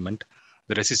weed management,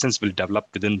 the resistance will develop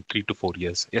within 3 to 4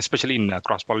 years, especially in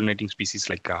cross-pollinating species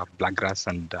like blackgrass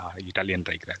and Italian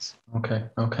ryegrass.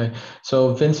 Okay.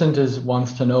 So Vincent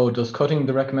wants to know, does cutting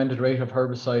the recommended rate of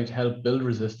herbicide help build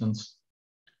resistance?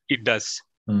 It does.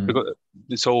 Because,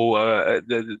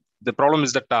 the problem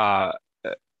is that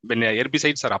when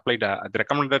herbicides are applied, the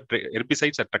recommended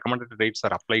herbicides at recommended rates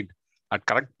are applied at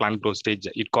correct plant growth stage,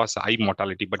 it causes high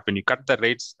mortality. But when you cut the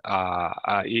rates,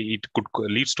 it could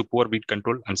leads to poor weed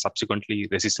control and subsequently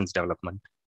resistance development.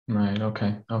 Right.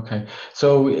 Okay.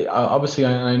 So obviously,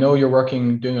 I know you're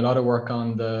doing a lot of work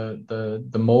on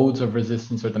the modes of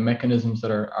resistance or the mechanisms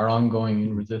that are ongoing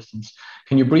in resistance.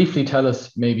 Can you briefly tell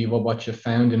us maybe what you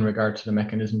found in regard to the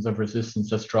mechanisms of resistance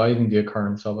that's driving the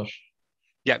occurrence of it?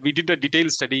 Yeah, we did a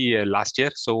detailed study last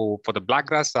year. So for the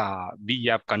blackgrass, we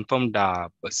have confirmed a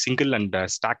single and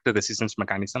stacked resistance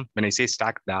mechanism. When I say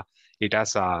stacked, it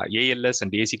has ALS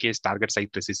and ACK's target site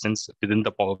resistance within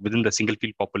the single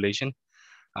field population.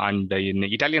 And in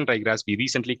Italian ryegrass, we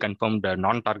recently confirmed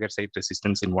non-target site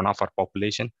resistance in one of our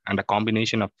population, and a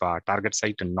combination of target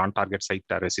site and non-target site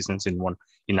resistance in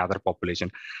other population.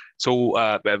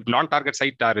 So non-target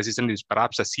site resistance is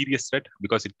perhaps a serious threat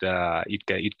because it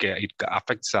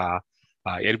affects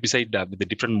herbicide with the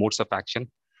different modes of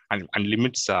action and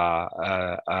limits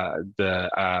the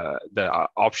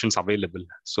options available.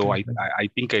 So I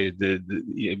think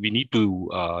we need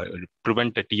to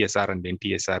prevent the TSR and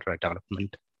NTSR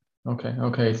development. Okay,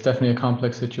 it's definitely a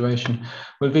complex situation.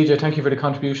 Well, Vijay, thank you for the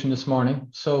contribution this morning.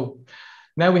 So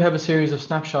now we have a series of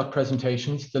snapshot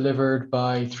presentations delivered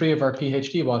by 3 of our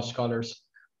PhD Walsh Scholars.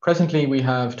 Presently, we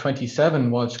have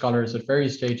 27 Walsh Scholars at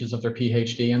various stages of their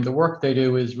PhD, and the work they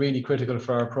do is really critical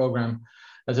for our program,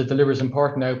 as it delivers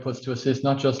important outputs to assist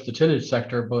not just the tillage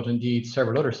sector, but indeed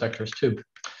several other sectors too.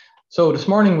 So this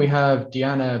morning we have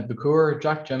Diana Bucur,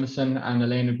 Jack Jameson, and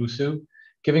Elena Grosu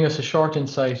giving us a short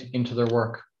insight into their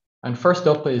work. And first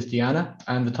up is Diana,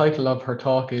 and the title of her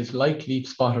talk is Light Leaf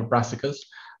Spotted Brassicas,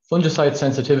 Fungicide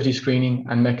Sensitivity Screening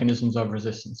and Mechanisms of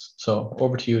Resistance. So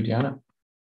over to you, Diana.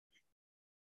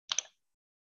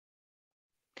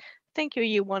 Thank you,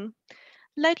 Ewan.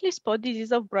 Lightly spot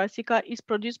disease of brassica is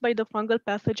produced by the fungal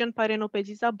pathogen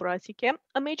Pyrenopezisa brassicae,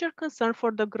 a major concern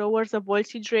for the growers of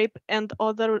oilseed rape and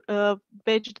other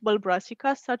vegetable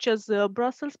brassicas, such as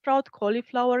Brussels sprout,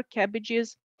 cauliflower,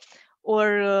 cabbages,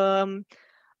 or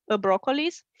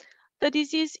broccolis. The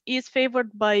disease is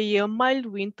favored by mild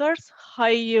winters,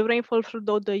 high rainfall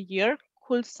throughout the year,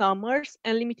 cool summers,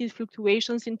 and limited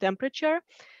fluctuations in temperature,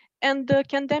 and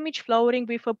can damage flowering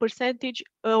with a percentage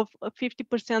of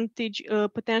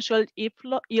 50% potential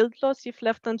yield loss if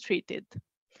left untreated.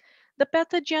 The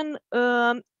pathogen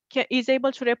is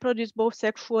able to reproduce both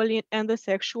sexually and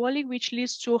asexually, which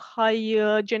leads to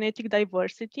high genetic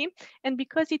diversity. And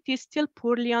because it is still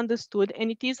poorly understood and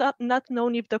it is not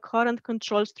known if the current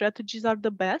control strategies are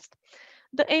the best,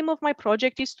 the aim of my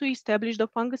project is to establish the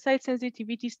fungicide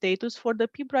sensitivity status for the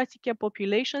P. brassicae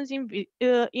populations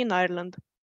in Ireland.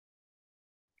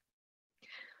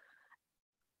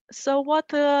 So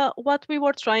what we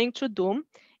were trying to do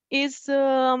is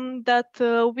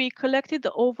that we collected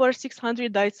over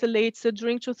 600 isolates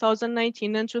during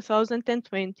 2019 and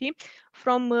 2020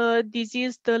 from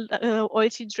diseased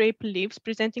oilseed rape leaves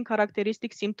presenting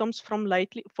characteristic symptoms for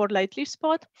light leaf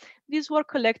spot. These were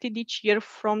collected each year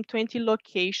from 20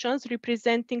 locations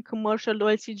representing commercial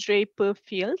oilseed rape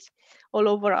fields all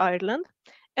over Ireland.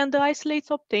 And the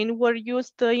isolates obtained were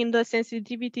used in the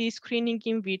sensitivity screening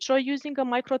in vitro using a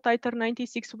microtiter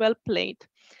 96 well plate.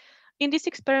 In this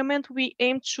experiment, we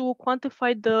aimed to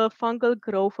quantify the fungal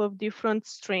growth of different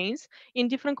strains in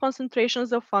different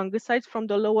concentrations of fungicides, from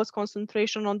the lowest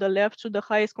concentration on the left to the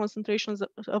highest concentrations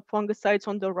of fungicides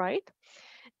on the right,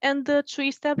 and to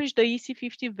establish the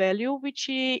EC50 value, which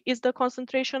is the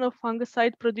concentration of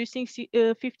fungicide producing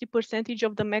 50%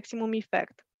 of the maximum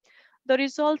effect. The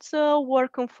results were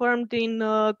confirmed in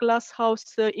a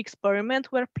glasshouse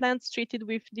experiment where plants treated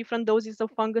with different doses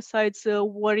of fungicides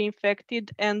were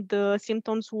infected and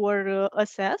symptoms were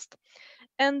assessed.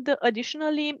 And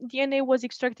additionally, DNA was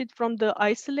extracted from the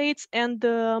isolates and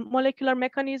molecular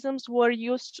mechanisms were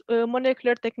used,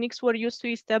 molecular techniques were used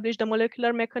to establish the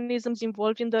molecular mechanisms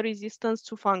involved in the resistance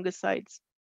to fungicides.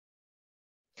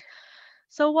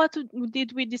 So what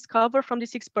did we discover from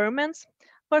these experiments?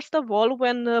 First of all,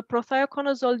 when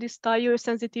prothioconazole distiol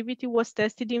sensitivity was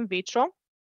tested in vitro,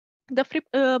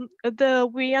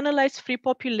 we analyzed 3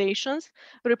 populations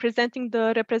representing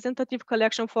the representative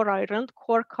collection for Ireland,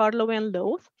 Cork, Carlow, and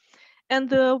Louth. And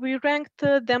we ranked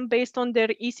them based on their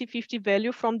EC50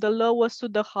 value from the lowest to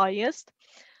the highest.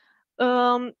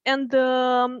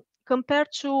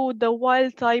 Compared to the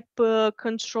wild type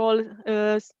control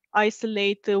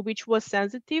isolate, which was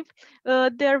sensitive,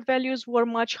 their values were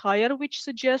much higher, which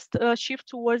suggests a shift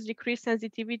towards decreased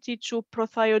sensitivity to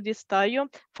prothioconazole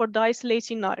for the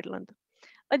isolates in Ireland.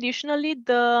 Additionally,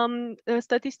 the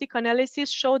statistic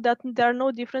analysis showed that there are no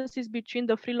differences between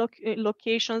the 3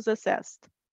 locations assessed.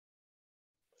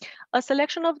 A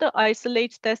selection of the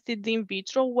isolates tested in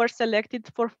vitro were selected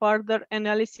for further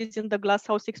analysis in the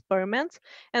glasshouse experiments,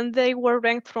 and they were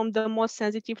ranked from the most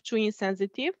sensitive to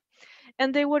insensitive,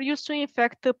 and they were used to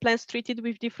infect plants treated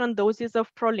with different doses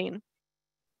of proline.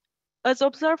 As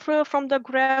observed from the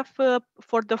graph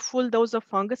for the full dose of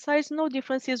fungicides, no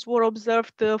differences were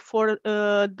observed for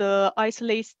the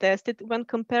isolates tested when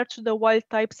compared to the wild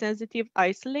type sensitive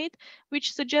isolate,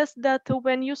 which suggests that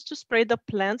when used to spray the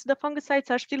plants, the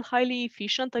fungicides are still highly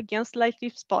efficient against light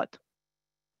leaf spot.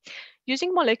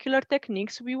 Using molecular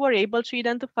techniques, we were able to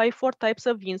identify 4 types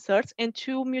of inserts and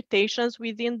 2 mutations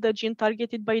within the gene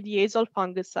targeted by the azole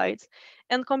fungicides,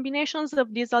 and combinations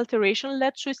of these alterations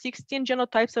led to 16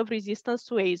 genotypes of resistance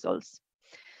to azoles.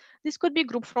 This could be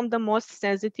grouped from the most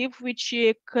sensitive, which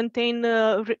contain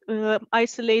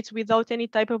isolates without any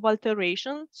type of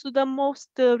alteration, to the most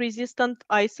resistant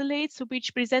isolates,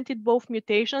 which presented both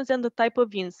mutations and the type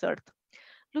of insert.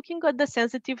 Looking at the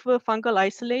sensitive fungal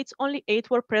isolates, only 8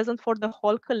 were present for the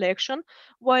whole collection,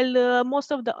 while most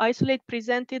of the isolate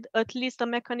presented at least a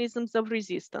mechanisms of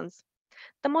resistance.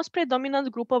 The most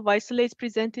predominant group of isolates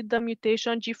presented the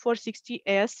mutation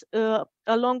G460S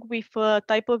along with a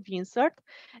type of insert,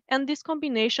 and this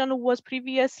combination was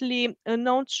previously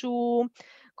known to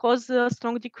cause a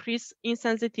strong decrease in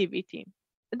sensitivity.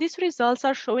 These results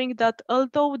are showing that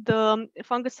although the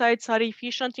fungicides are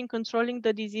efficient in controlling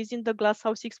the disease in the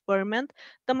glasshouse experiment,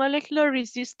 the molecular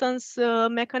resistance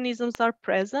mechanisms are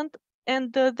present,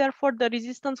 and therefore the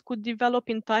resistance could develop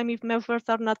in time if measures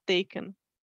are not taken.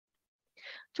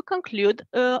 To conclude,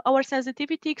 our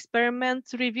sensitivity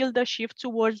experiments revealed a shift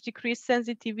towards decreased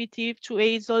sensitivity to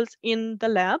azoles in the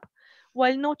lab,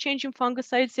 while no change in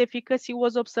fungicides efficacy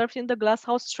was observed in the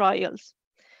glasshouse trials.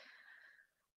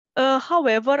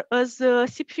 However, as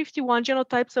CYP51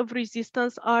 genotypes of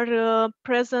resistance are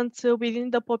present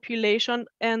within the population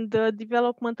and the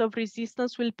development of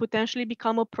resistance will potentially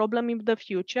become a problem in the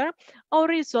future, our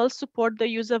results support the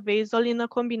use of azole in a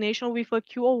combination with a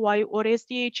QOY or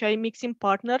SDHI mixing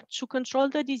partner to control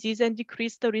the disease and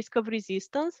decrease the risk of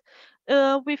resistance,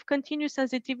 with continuous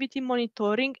sensitivity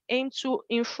monitoring aimed to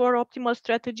ensure optimal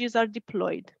strategies are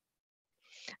deployed.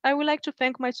 I would like to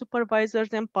thank my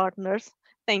supervisors and partners.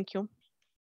 Thank you.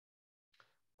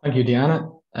 Thank you,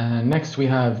 Deanna. Next, we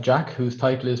have Jack, whose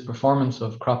title is Performance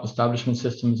of Crop Establishment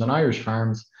Systems on Irish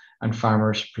Farms and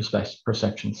Farmers'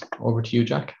 Perceptions. Over to you,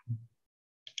 Jack.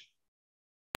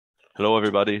 Hello,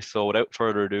 everybody. So without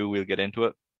further ado, we'll get into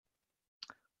it.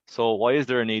 So why is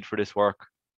there a need for this work?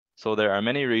 So there are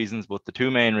many reasons, but the two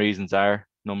main reasons are,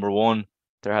 number one,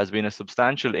 there has been a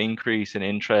substantial increase in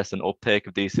interest and uptake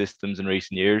of these systems in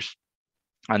recent years.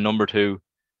 And number two,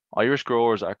 Irish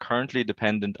growers are currently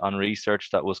dependent on research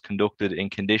that was conducted in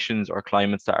conditions or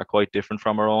climates that are quite different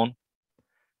from our own,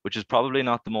 which is probably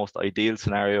not the most ideal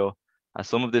scenario, as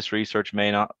some of this research may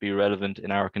not be relevant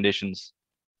in our conditions.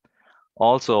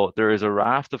 Also, there is a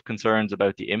raft of concerns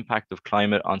about the impact of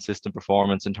climate on system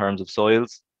performance in terms of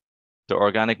soils, their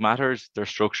organic matters, their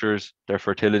structures, their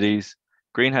fertilities,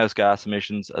 greenhouse gas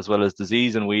emissions, as well as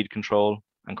disease and weed control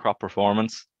and crop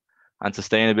performance, and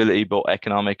sustainability, both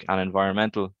economic and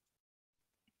environmental.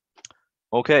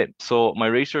 Okay, so my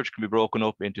research can be broken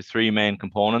up into three main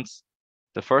components.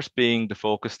 The first being the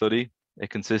focus study. It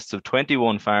consists of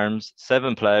 21 farms,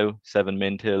 7 plough, 7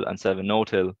 min-till, and 7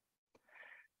 no-till.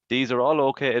 These are all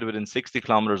located within 60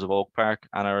 kilometers of Oak Park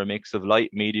and are a mix of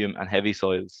light, medium, and heavy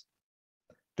soils.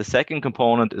 The second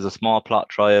component is a small plot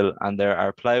trial, and there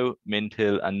are plough,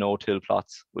 min-till, and no-till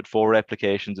plots with 4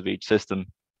 replications of each system.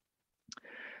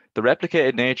 The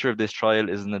replicated nature of this trial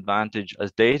is an advantage,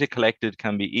 as data collected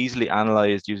can be easily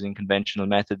analysed using conventional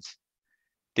methods.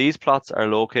 These plots are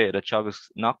located at Teagasc's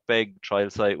Knockbeg trial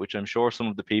site, which I'm sure some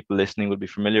of the people listening will be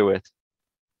familiar with.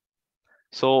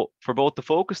 So for both the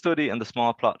focus study and the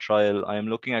small plot trial, I am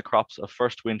looking at crops of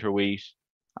first winter wheat,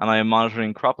 and I am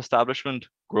monitoring crop establishment,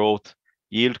 growth,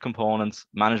 yield components,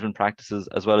 management practices,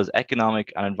 as well as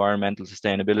economic and environmental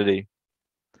sustainability.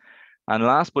 And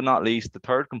last but not least, the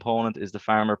third component is the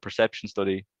farmer perception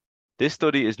study. This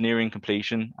study is nearing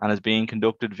completion and is being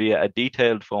conducted via a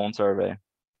detailed phone survey.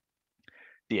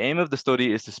 The aim of the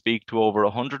study is to speak to over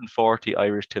 140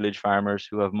 Irish tillage farmers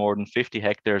who have more than 50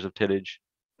 hectares of tillage.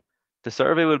 The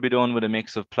survey will be done with a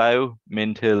mix of plough,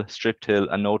 min-till, strip-till,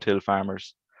 and no-till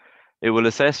farmers. It will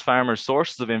assess farmers'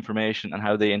 sources of information and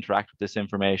how they interact with this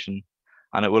information,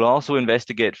 and it will also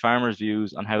investigate farmers'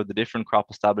 views on how the different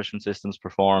crop establishment systems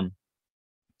perform.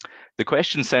 The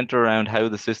questions centre around how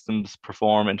the systems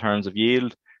perform in terms of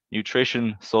yield,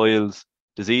 nutrition, soils,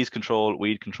 disease control,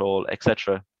 weed control,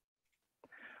 etc.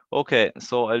 Okay,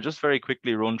 so I'll just very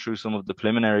quickly run through some of the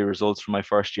preliminary results from my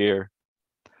first year.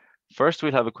 First,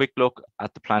 we'll have a quick look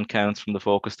at the plant counts from the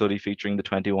focus study featuring the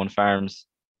 21 farms.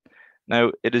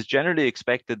 Now, it is generally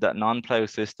expected that non-plough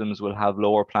systems will have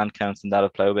lower plant counts than that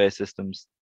of plough-based systems.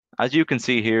 As you can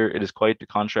see here, it is quite the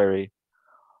contrary.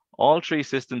 All 3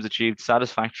 systems achieved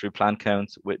satisfactory plant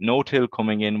counts, with no-till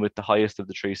coming in with the highest of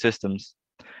the 3 systems.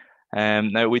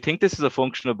 Now, we think this is a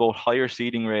function of both higher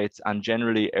seeding rates and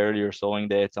generally earlier sowing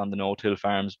dates on the no-till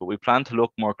farms, but we plan to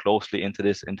look more closely into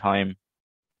this in time.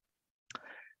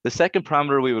 The second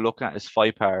parameter we will look at is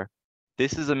FIPAR.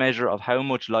 This is a measure of how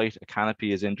much light a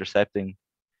canopy is intercepting.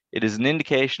 It is an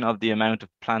indication of the amount of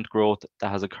plant growth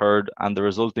that has occurred and the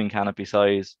resulting canopy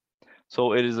size.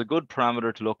 So it is a good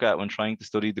parameter to look at when trying to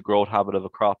study the growth habit of a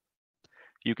crop.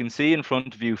 You can see in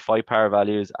front of you FIPAR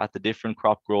values at the different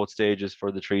crop growth stages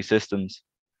for the 3 systems.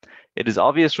 It is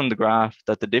obvious from the graph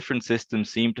that the different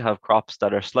systems seem to have crops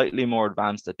that are slightly more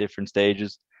advanced at different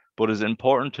stages, but it is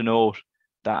important to note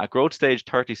that at growth stage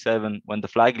 37, when the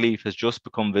flag leaf has just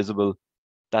become visible,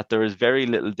 that there is very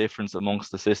little difference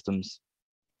amongst the systems.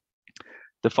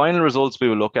 The final results we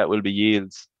will look at will be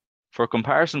yields. For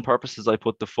comparison purposes, I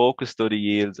put the focus study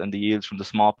yields and the yields from the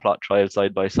small plot trial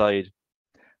side by side.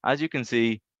 As you can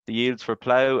see, the yields for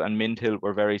plough and min-till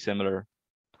were very similar,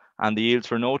 and the yields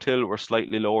for no-till were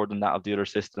slightly lower than that of the other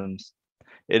systems.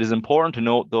 It is important to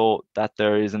note, though, that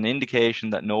there is an indication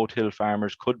that no-till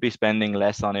farmers could be spending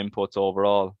less on inputs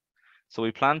overall. So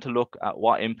we plan to look at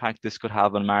what impact this could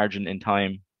have on margin in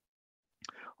time.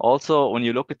 Also, when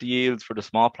you look at the yields for the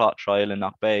small plot trial in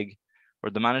Knockbeg,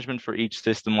 where the management for each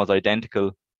system was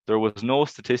identical, there was no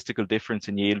statistical difference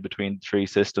in yield between the 3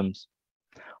 systems.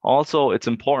 Also, it's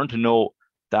important to note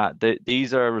that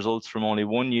these are results from only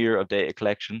 1 year of data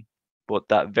collection, but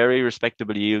that very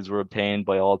respectable yields were obtained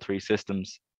by all three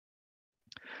systems.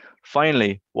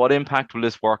 Finally, what impact will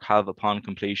this work have upon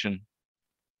completion?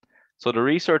 So the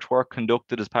research work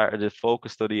conducted as part of the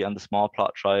focus study and the small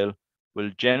plot trial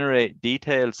will generate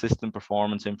detailed system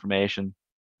performance information.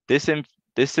 This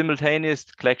simultaneous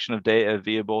collection of data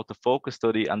via both the focus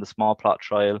study and the small plot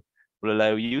trial will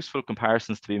allow useful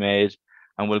comparisons to be made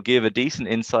and will give a decent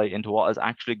insight into what is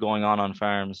actually going on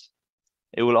farms.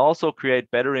 It will also create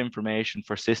better information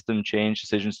for system change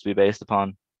decisions to be based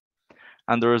upon.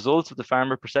 And the results of the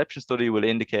farmer perception study will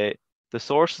indicate the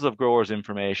sources of growers'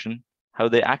 information, how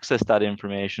they access that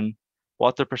information,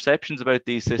 what their perceptions about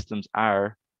these systems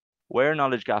are, where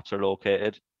knowledge gaps are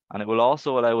located, and it will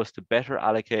also allow us to better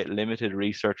allocate limited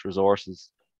research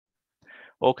resources.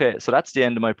 Okay, so that's the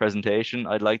end of my presentation.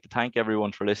 I'd like to thank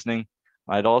everyone for listening.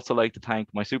 I'd also like to thank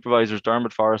my supervisors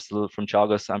Dermot Forrestal from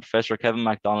Teagasc and Professor Kevin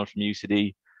MacDonald from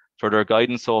UCD for their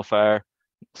guidance so far.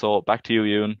 So back to you,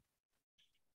 Ewan.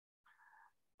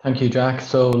 Thank you, Jack.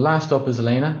 So last up is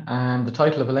Elena, and the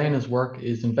title of Elena's work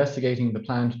is Investigating the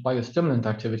Plant Biostimulant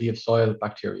Activity of Soil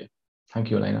Bacteria. Thank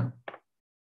you, Elena.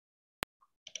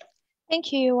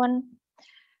 Thank you, Ewan.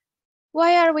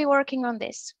 Why are we working on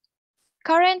this?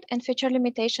 Current and future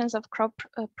limitations of crop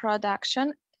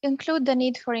production include the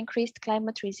need for increased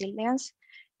climate resilience,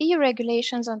 EU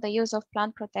regulations on the use of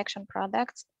plant protection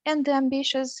products, and the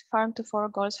ambitious Farm to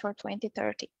Fork goals for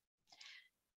 2030.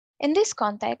 In this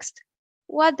context,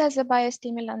 what does a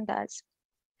biostimulant do?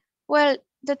 Well,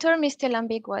 the term is still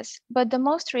ambiguous, but the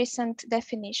most recent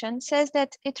definition says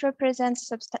that it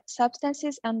represents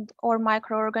substances or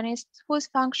microorganisms whose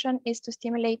function is to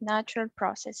stimulate natural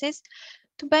processes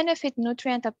to benefit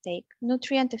nutrient uptake,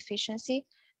 nutrient efficiency,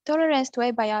 tolerance to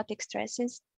abiotic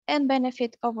stresses, and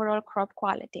benefit overall crop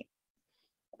quality.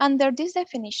 Under this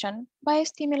definition,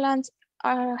 biostimulants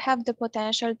have the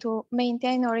potential to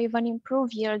maintain or even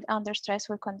improve yield under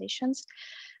stressful conditions,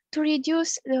 to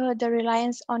reduce the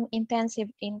reliance on intensive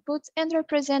inputs, and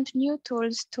represent new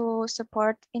tools to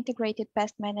support integrated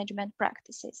pest management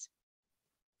practices.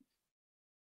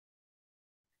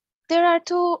 There are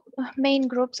two main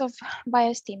groups of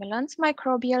biostimulants,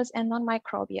 microbials and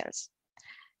non-microbials.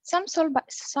 Some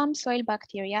soil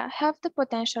bacteria have the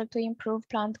potential to improve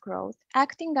plant growth,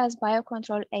 acting as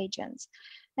biocontrol agents.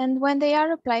 And when they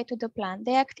are applied to the plant,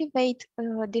 they activate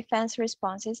defense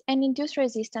responses and induce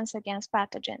resistance against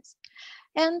pathogens.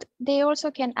 And they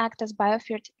also can act as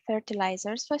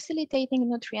biofertilizers, facilitating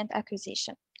nutrient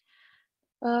acquisition.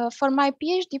 For my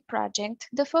PhD project,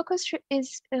 the focus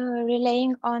is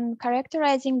relying on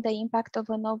characterizing the impact of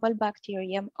a novel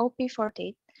bacterium,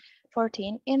 OP14,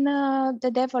 in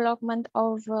the development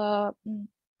of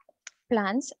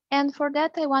plants. And for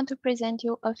that, I want to present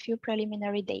you a few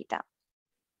preliminary data.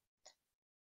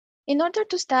 In order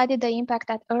to study the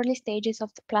impact at early stages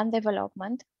of the plant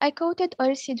development, I coated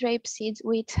oilseed rape seeds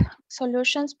with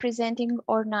solutions presenting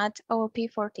or not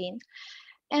OP14.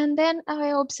 And then I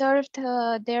observed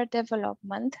their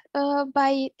development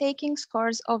by taking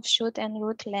scores of shoot and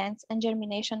root length and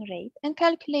germination rate and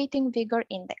calculating vigor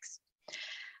index.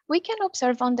 We can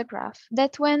observe on the graph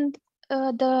that when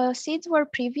the seeds were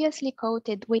previously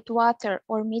coated with water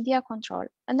or media control,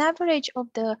 an average of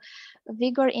the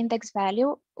vigor index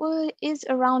value is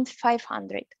around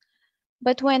 500.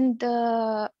 But when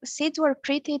the seeds were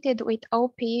pre-treated with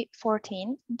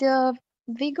OP14, the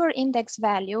vigor index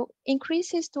value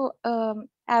increases to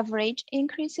average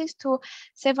increases to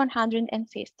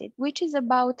 750, which is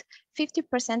about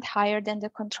 50% higher than the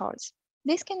controls.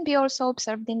 This can be also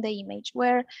observed in the image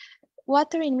where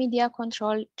water in media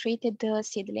control treated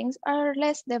seedlings are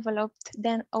less developed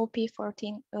than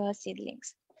OP14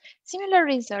 seedlings. Similar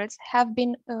results have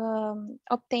been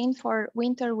obtained for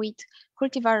winter wheat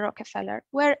cultivar Rockefeller,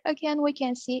 where again we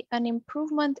can see an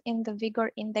improvement in the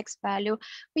vigor index value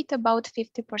with about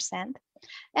 50%.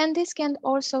 And this can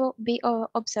also be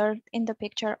observed in the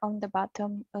picture on the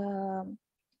bottom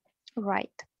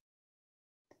right.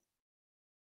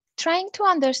 Trying to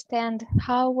understand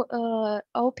how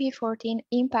OP14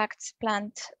 impacts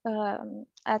plant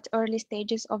at early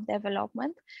stages of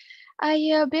development,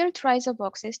 I built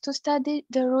rhizoboxes to study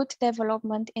the root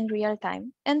development in real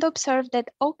time and observed that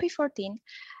OP14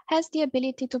 has the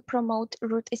ability to promote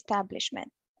root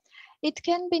establishment. It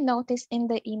can be noticed in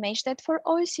the image that for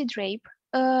oilseed rape,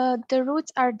 the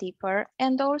roots are deeper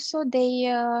and also they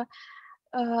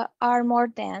are more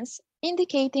dense,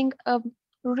 indicating a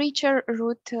richer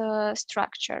root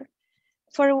structure.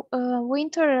 For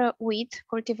winter wheat,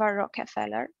 cultivar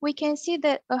Rockefeller, we can see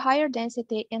that a higher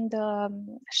density in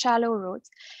the shallow roots.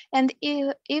 And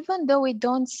even though we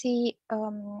don't see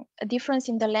a difference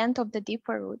in the length of the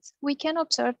deeper roots, we can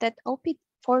observe that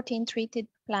OP14 treated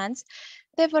plants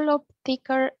develop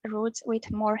thicker roots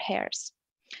with more hairs.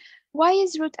 Why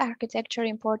is root architecture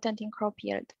important in crop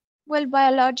yield? Well,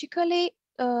 biologically,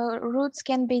 roots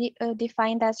can be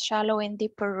defined as shallow and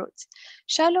deeper roots.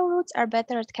 Shallow roots are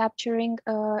better at capturing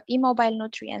immobile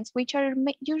nutrients, which are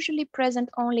usually present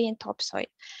only in topsoil,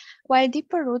 while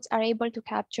deeper roots are able to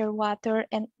capture water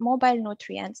and mobile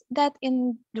nutrients that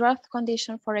in drought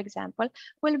condition, for example,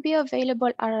 will be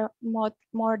available at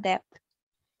more depth.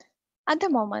 At the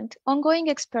moment, ongoing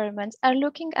experiments are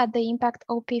looking at the impact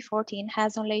OP14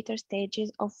 has on later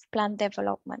stages of plant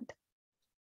development.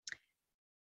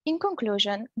 In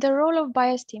conclusion, the role of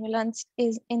biostimulants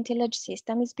in tillage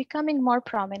system is becoming more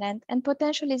prominent and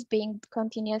potential is being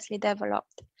continuously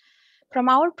developed. From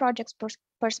our project's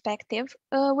perspective,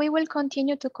 we will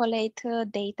continue to collate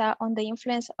data on the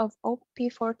influence of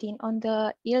OP14 on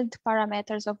the yield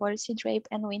parameters of oilseed rape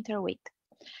and winter wheat.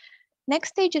 Next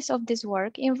stages of this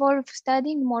work involve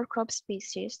studying more crop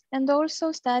species and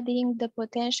also studying the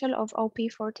potential of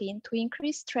OP14 to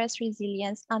increase stress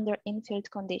resilience under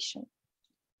in-field conditions.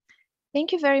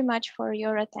 Thank you very much for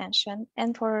your attention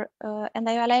and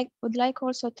I would like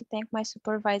also to thank my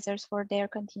supervisors for their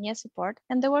continuous support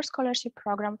and the World Scholarship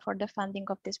Program for the funding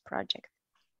of this project.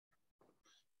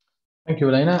 Thank you,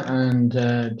 Elena, and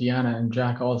Deanna and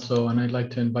Jack also. And I'd like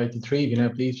to invite the three of you now,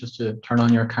 please, just to turn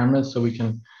on your cameras so we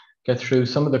can get through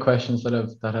some of the questions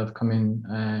that have come in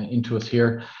into us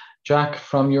here. Jack,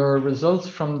 from your results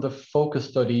from the focus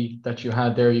study that you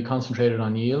had there, you concentrated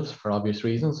on yields for obvious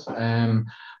reasons.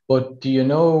 But do you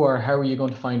know, or how are you going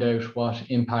to find out what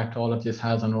impact all of this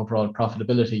has on overall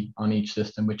profitability on each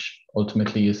system, which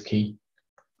ultimately is key?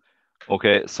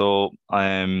 Okay, so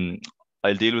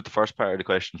I'll deal with the first part of the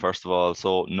question first of all.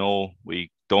 So no,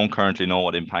 we don't currently know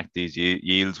what impact these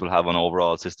yields will have on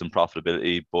overall system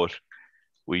profitability, but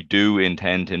we do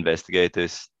intend to investigate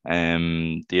this.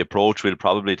 The approach we'll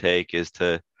probably take is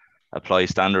to apply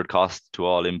standard costs to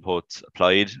all inputs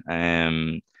applied,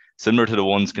 similar to the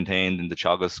ones contained in the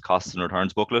Teagasc costs and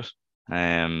returns booklet.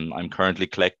 I'm currently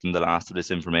collecting the last of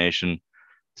this information.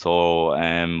 So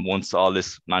once all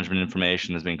this management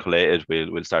information has been collated,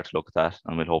 we'll start to look at that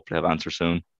and we'll hopefully have answers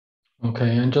soon.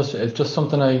 Okay, and it's just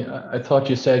something I thought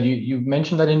you said. You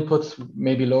mentioned that inputs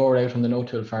may be lower out on the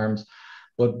no-till farms,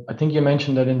 but I think you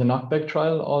mentioned that in the knockback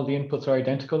trial, all the inputs are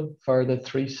identical for the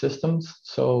three systems.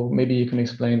 So maybe you can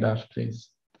explain that, please.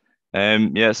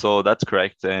 Yeah, so that's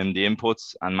correct. The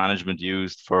inputs and management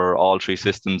used for all three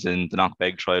systems in the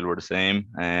knockback trial were the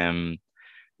same.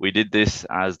 We did this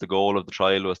as the goal of the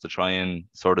trial was to try and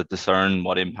sort of discern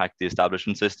what impact the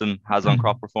establishment system has on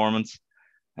crop performance,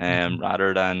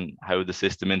 rather than how the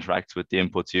system interacts with the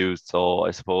inputs used. So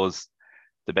I suppose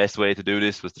the best way to do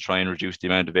this was to try and reduce the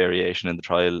amount of variation in the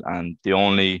trial, and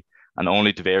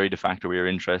only to vary the factor we were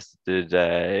interested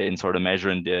in sort of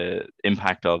measuring the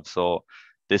impact of. So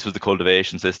this was the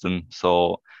cultivation system.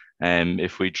 So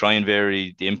if we try and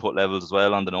vary the input levels as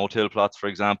well on the no-till plots, for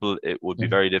example, it would be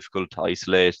very difficult to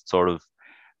isolate sort of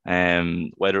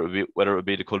whether it would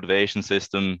be the cultivation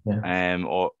system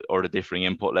or the differing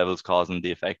input levels causing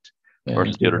the effect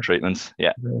versus the other treatments.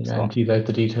 And tease out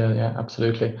the detail. Yeah,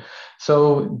 absolutely.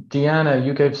 So Deanna,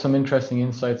 you gave some interesting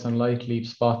insights on light leaf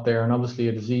spot there, and obviously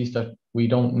a disease that we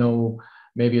don't know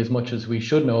maybe as much as we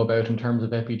should know about in terms of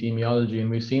epidemiology. And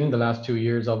we've seen in the last 2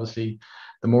 years, obviously,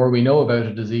 the more we know about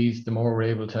a disease, the more we're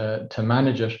able to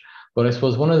manage it. But I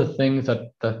suppose one of the things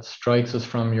that strikes us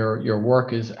from your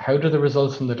work is how do the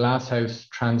results from the glasshouse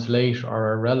translate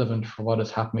or are relevant for what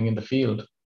is happening in the field?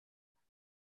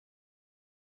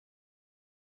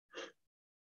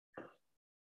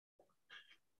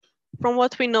 From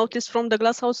what we noticed from the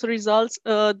glasshouse results,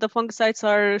 the fungicides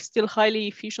are still highly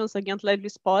efficient against light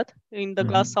leaf spot in the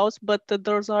glasshouse, but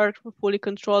those are fully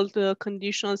controlled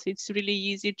conditions. It's really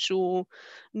easy to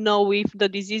know if the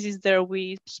disease is there.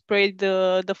 We sprayed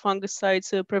the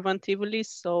fungicides preventively,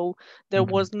 so there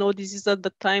was no disease at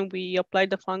the time we applied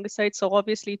the fungicide. So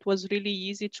obviously it was really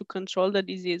easy to control the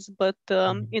disease, but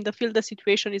in the field, the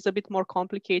situation is a bit more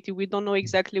complicated. We don't know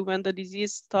exactly when the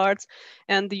disease starts,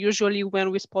 and usually when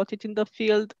we spot it in the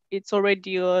field, it's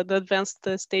already the advanced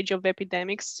stage of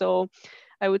epidemics. So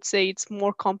I would say it's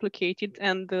more complicated,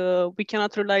 and we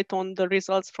cannot rely on the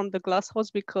results from the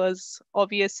glasshouse because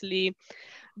obviously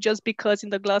just because in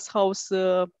the glasshouse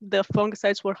the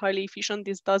fungicides were highly efficient,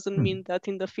 this doesn't mean that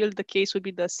in the field the case would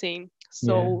be the same.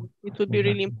 So it would be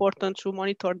really important to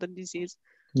monitor the disease.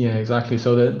 Yeah, exactly.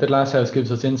 So the glasshouse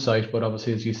gives us insight, but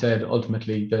obviously, as you said,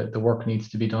 ultimately the work needs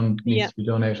to be done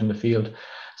out in the field.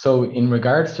 So in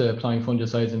regards to applying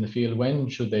fungicides in the field, when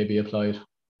should they be applied?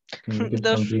 Can you give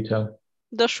some detail?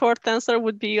 The short answer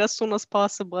would be as soon as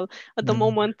possible. At the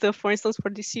moment, for instance,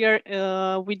 for this year,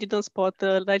 we didn't spot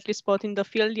the likely spot in the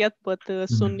field yet, but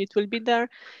soon it will be there.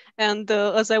 And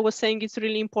as I was saying, it's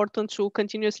really important to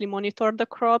continuously monitor the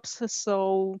crops.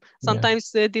 So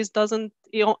sometimes this doesn't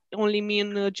only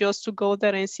mean just to go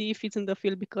there and see if it's in the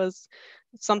field, because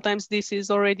sometimes this is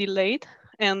already late.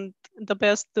 And the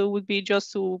best would be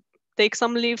just to take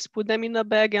some leaves, put them in a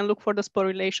bag, and look for the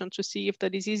sporulation to see if the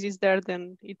disease is there.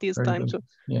 Then it is time to.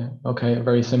 Yeah. Okay. A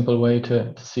very simple way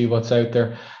to see what's out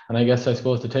there. And I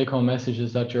suppose the take-home message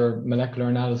is that your molecular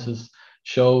analysis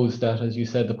shows that, as you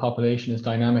said, the population is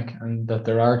dynamic and that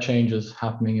there are changes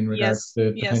happening in regards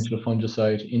to potential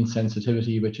fungicide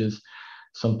insensitivity, which is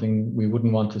something we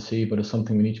wouldn't want to see, but it's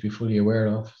something we need to be fully aware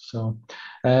of. So,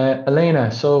 Elena,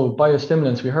 so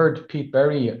biostimulants, we heard Pete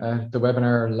Berry at the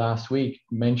webinar last week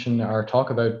mention or talk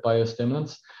about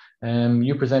biostimulants.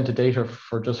 You presented data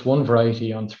for just one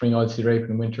variety on spring oilseed rape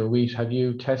and winter wheat. Have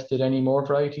you tested any more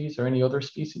varieties or any other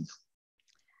species?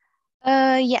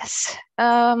 Yes,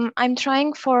 I'm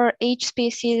trying for each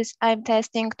species. I'm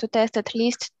testing to test at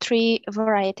least 3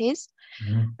 varieties.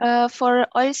 For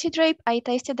oilseed rape, I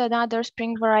tested another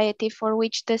spring variety for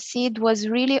which the seed was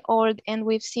really old, and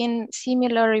we've seen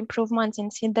similar improvements in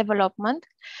seed development.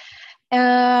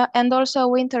 And also a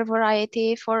winter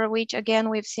variety for which, again,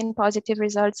 we've seen positive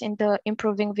results in the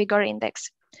improving vigor index.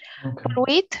 For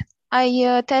wheat,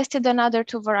 I tested another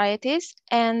 2 varieties,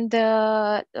 and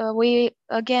we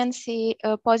again see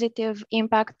a positive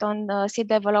impact on seed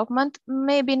development,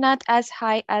 maybe not as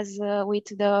high as with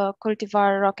the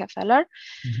cultivar Rockefeller.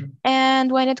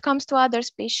 And when it comes to other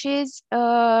species,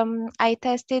 I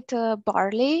tested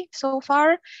barley so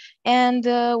far, and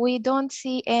we don't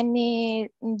see any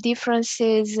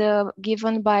differences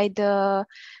given by the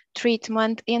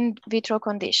treatment in vitro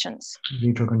conditions.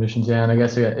 Vitro conditions, yeah. And I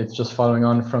guess it's just following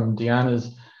on from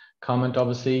Deanna's comment.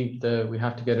 Obviously, we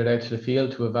have to get it out to the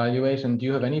field to evaluate. And do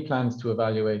you have any plans to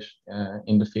evaluate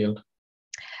in the field?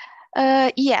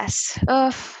 Yes,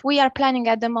 we are planning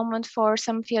at the moment for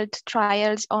some field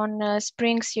trials on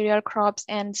spring cereal crops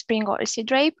and spring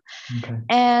oilseed rape.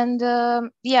 And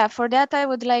for that, I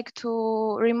would like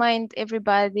to remind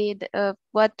everybody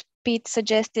what Pete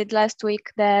suggested last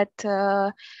week, that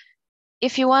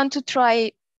if you want to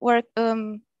try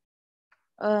working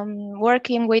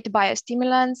with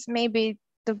biostimulants, maybe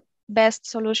the best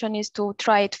solution is to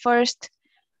try it first.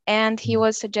 And he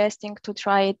was suggesting to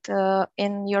try it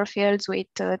in your fields with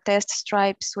test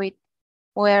stripes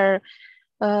where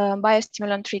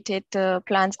biostimulant treated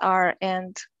plants are,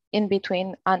 and in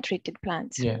between untreated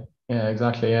plants. Yeah,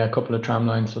 exactly. Yeah, a couple of tram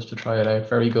lines just to try it out.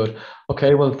 Very good.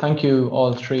 Okay, well, thank you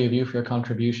all 3 of you for your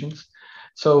contributions.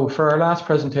 So for our last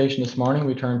presentation this morning,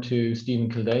 we turn to Stephen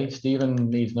Kildea. Stephen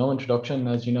needs no introduction,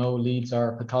 as you know, leads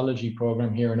our pathology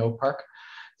program here in Oak Park.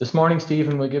 This morning,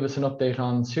 Stephen will give us an update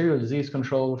on cereal disease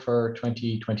control for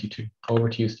 2022. Over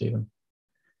to you, Stephen.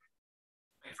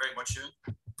 Thank you very much, Ewan.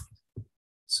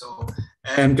 So,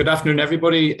 good afternoon,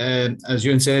 everybody. As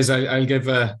Ewan says, I'll give,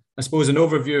 I suppose, an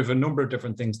overview of a number of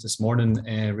different things this morning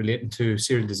relating to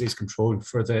cereal disease control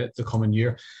for the coming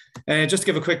year. Just to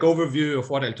give a quick overview of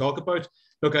what I'll talk about.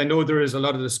 Look, I know there is a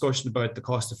lot of discussion about the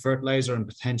cost of fertilizer and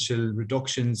potential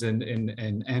reductions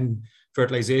in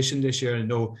fertilization this year. I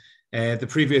know the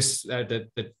previous the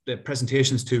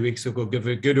presentations 2 weeks ago give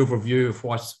a good overview of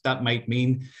what that might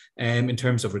mean in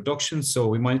terms of reductions. So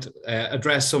we might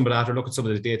address some of that, or look at some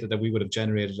of the data that we would have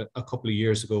generated a couple of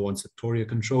years ago on septoria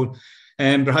control.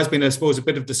 There has been, I suppose, a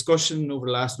bit of discussion over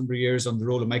the last number of years on the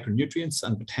role of micronutrients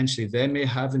and potentially they may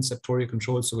have in septoria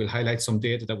control. So we'll highlight some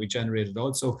data that we generated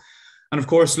also. And of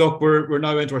course, look, we're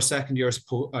now into our second year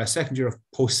of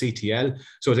post-CTL.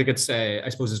 So I think it's, I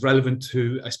suppose, it's relevant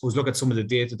to, look at some of the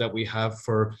data that we have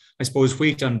for,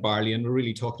 wheat and barley. And we're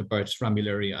really talking about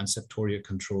ramularia and septoria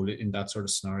control in that sort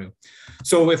of scenario.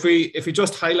 So if we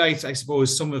just highlight,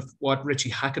 some of what Richie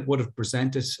Hackett would have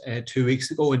presented 2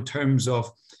 weeks ago in terms of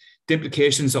the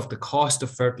implications of the cost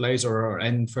of fertilizer or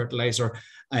end fertilizer,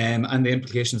 and the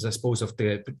implications, of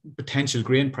the potential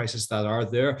grain prices that are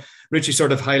there. Richie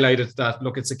sort of highlighted that,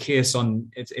 look, it's a case on,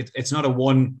 it's not a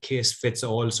one case fits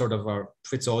all sort of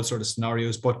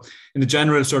scenarios, but in the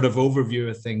general sort of overview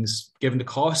of things, given the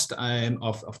cost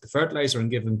of the fertilizer and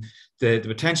given the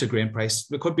potential grain price,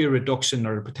 there could be a reduction,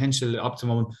 or a potential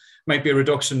optimum might be a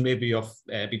reduction maybe of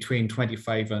between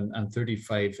 25 and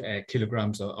 35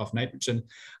 kilograms of nitrogen.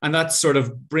 And that sort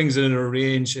of brings it in a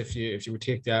range, if you would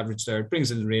take the average there, it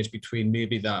brings it the range between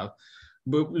maybe the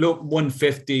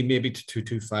 150 maybe to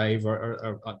 225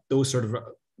 or those sort of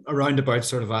roundabout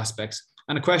sort of aspects.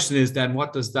 And the question is then,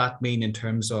 what does that mean in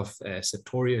terms of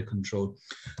septoria control?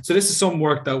 So this is some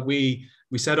work that we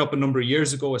set up a number of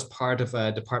years ago as part of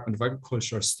a Department of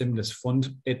Agriculture Stimulus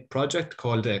Fund project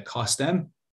called COSTEM.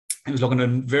 It was looking at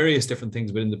various different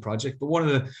things within the project, but one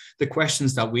of the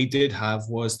questions that we did have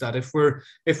was that if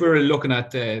we're looking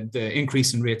at the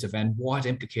increase in rates of N, what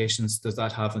implications does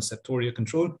that have on septoria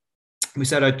control? We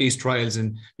set out these trials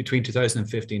in between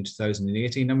 2015 and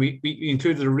 2018, and we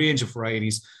included a range of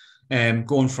varieties,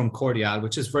 going from Cordial,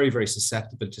 which is very, very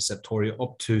susceptible to septoria,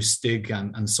 up to Stig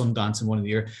and Sundance in one of the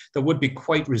year that would be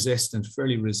quite resistant,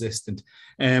 fairly resistant.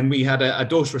 We had a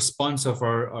dose response of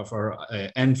our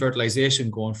N fertilization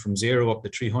going from 0 up to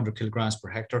 300 kilograms per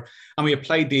hectare, and we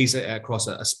applied these across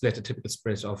a typical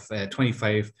split of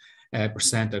 25%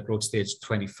 at growth stage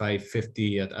 25,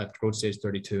 50 at growth stage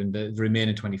 32, and the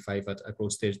remaining 25 at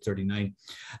growth stage 39.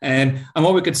 And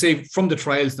what we could see from the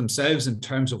trials themselves in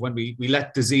terms of when we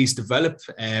let disease develop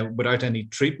without any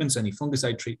treatments, any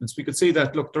fungicide treatments, we could see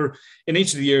that, look, in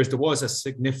each of the years there was a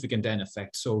significant N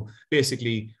effect. So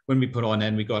basically when we put on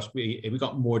N, we got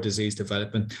more disease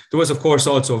development. There was of course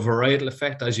also a varietal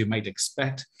effect, as you might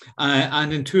expect.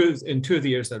 And in two of the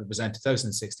years that represent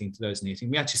 2016,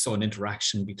 2018, we actually saw an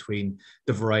interaction between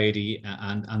the variety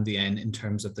and the N in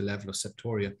terms of the level of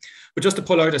septoria. But just to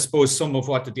pull out, I suppose, some of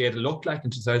what the data looked like in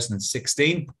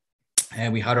 2016.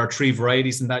 We had our 3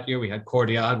 varieties in that year. We had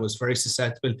Cordial, was very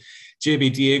susceptible.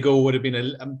 JB Diego would have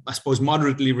been, I suppose,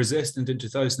 moderately resistant in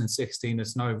 2016.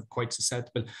 It's now quite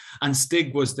susceptible. And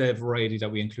Stig was the variety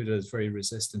that we included as very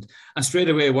resistant. And straight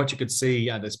away, what you could see,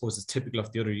 and I suppose it's typical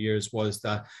of the other years, was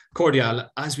that Cordial,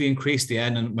 as we increased the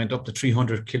N and went up to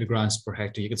 300 kilograms per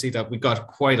hectare, you can see that we got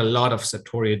quite a lot of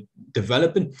septoria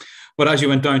developing. But as you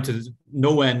went down to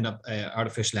no N,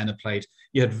 artificial N applied,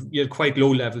 you had quite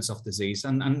low levels of disease,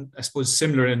 and I suppose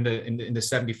similar in the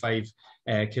 75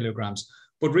 kilograms.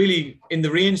 But really, in the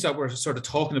range that we're sort of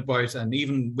talking about, and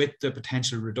even with the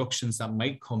potential reductions that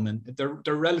might come in,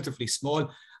 they're relatively small.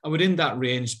 And within that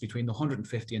range, between the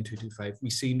 150 and 225,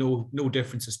 we see no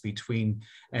differences between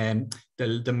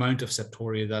the amount of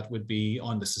septoria that would be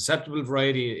on the susceptible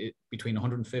variety between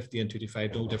 150 and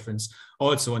 225, no difference.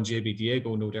 Also on JB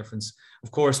Diego, no difference. Of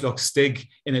course, look, Stig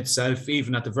in itself,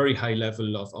 even at the very high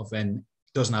level of N,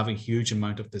 doesn't have a huge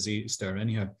amount of disease there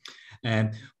anyhow.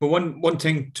 But one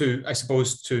thing to, I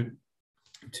suppose, to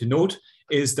note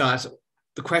is that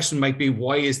the question might be,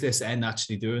 why is this N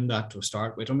actually doing that to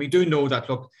start with? And we do know that,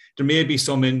 look, there may be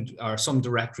some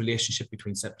direct relationship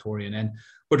between septoria and N,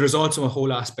 but there's also a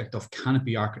whole aspect of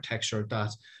canopy architecture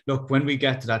that, look, when we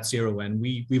get to that 0 N,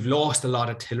 we've lost a lot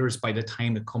of tillers by the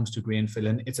time it comes to grain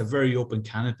filling. It's a very open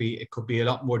canopy. It could be a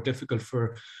lot more difficult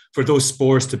for those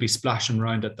spores to be splashing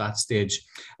around at that stage.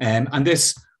 And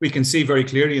this, we can see very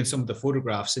clearly in some of the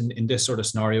photographs in this sort of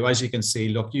scenario. As you can see,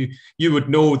 look, you would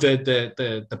know that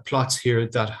the plots here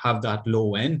that have that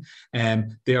low N,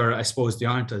 they are, I suppose, they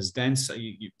aren't as dense.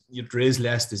 There is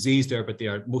less disease there, but they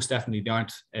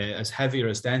aren't as heavy or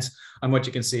as dense. And what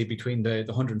you can see between the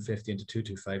 150 and the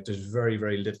 225, there's very,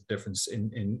 very little difference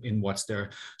in what's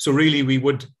there. So really, we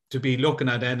would, to be looking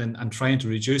at N and trying to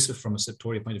reduce it from a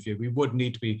septoria point of view, we would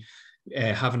need to be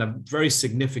having a very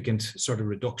significant sort of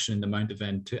reduction in the amount of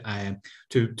N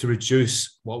to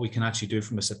reduce what we can actually do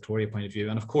from a septoria point of view.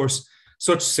 And of course,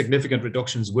 such significant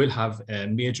reductions will have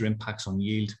major impacts on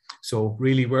yield. So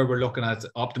really, where we're looking at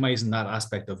optimizing that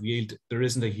aspect of yield, there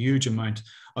isn't a huge amount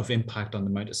of impact on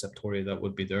the amount of septoria that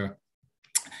would be there.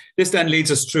 This then leads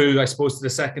us through, I suppose, to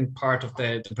the second part of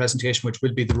the presentation, which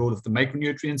will be the role of the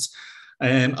micronutrients.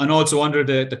 And also under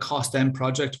the COSTEM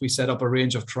project, we set up a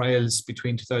range of trials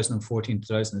between 2014 and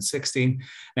 2016.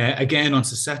 Again, on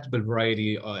susceptible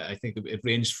variety, I think it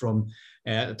ranged from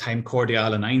at the time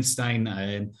Cordial and Einstein.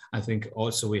 I think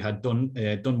also we had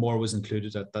Dunmore was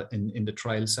included in the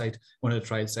trial site, one of the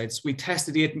trial sites. We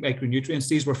tested 8 micronutrients.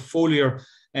 These were foliar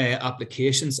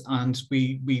applications, and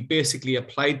we basically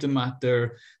applied them at the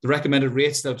recommended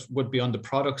rates that would be on the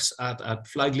products at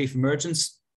flag leaf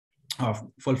emergence, or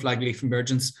full flag leaf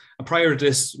emergence. And prior to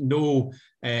this, no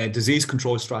disease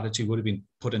control strategy would have been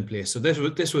put in place. So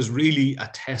this was really a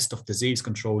test of disease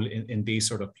control in these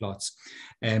sort of plots.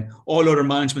 All other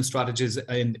management strategies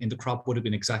in the crop would have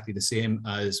been exactly the same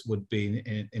as would be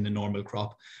in a normal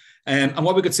crop. And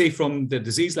what we could see from the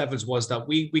disease levels was that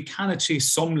we can achieve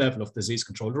some level of disease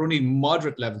control. There are only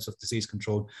moderate levels of disease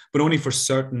control, but only for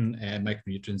certain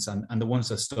micronutrients. And the ones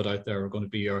that stood out there are going to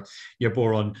be your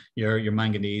boron, your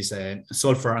manganese,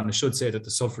 sulfur. And I should say that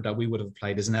the sulfur that we would have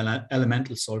applied is an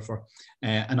elemental sulfur,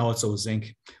 and also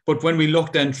zinc. But when we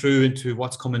looked then through into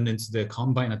what's coming into the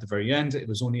combine at the very end, it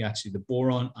was only actually the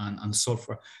boron and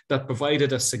sulfur that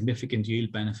provided a significant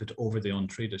yield benefit over the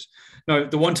untreated. Now,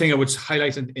 the one thing I would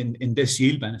highlight in this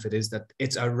yield benefit is that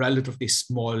it's a relatively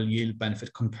small yield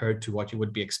benefit compared to what you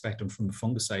would be expecting from a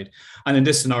fungicide. And in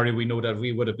this scenario, we know that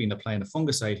we would have been applying a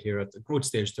fungicide here at the growth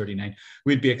stage 39.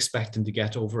 We'd be expecting to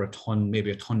get over a ton,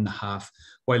 maybe a ton and a half,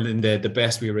 while in the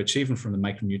best we were achieving from the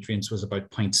micronutrients was about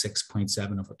 0.6,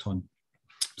 0.7 of a ton.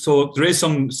 So there is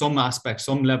some aspect,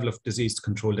 some level of disease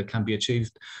control that can be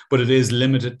achieved, but it is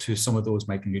limited to some of those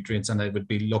micronutrients. And I would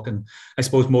be looking, I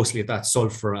suppose, mostly at that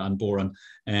sulfur and boron.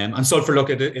 And sulfur, look,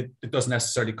 it doesn't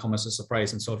necessarily come as a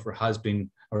surprise, and sulfur has been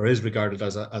or is regarded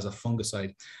as a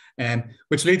fungicide.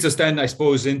 Which leads us then, I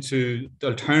suppose, into the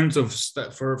alternatives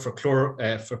for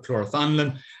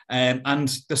chlorothalonil. And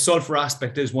the sulfur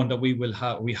aspect is one that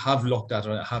we have looked at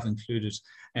or have included.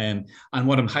 And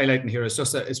what I'm highlighting here is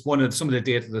just that it's some of the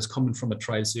data that's coming from a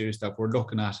trial series that we're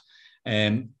looking at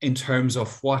in terms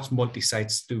of what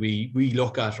multi-sites do we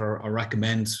look at or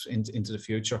recommend into the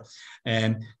future.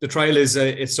 The trial is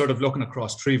it's sort of looking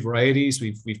across 3 varieties.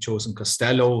 We've chosen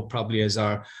Costello probably as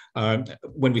our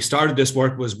when we started this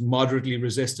work was moderately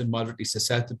resistant, moderately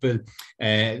susceptible.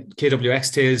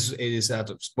 KWXT is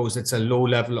at, I suppose it's a low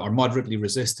level or moderately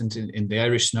resistant in the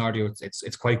Irish scenario.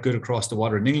 It's quite good across the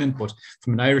water in England, but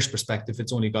from an Irish perspective,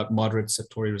 it's only got moderate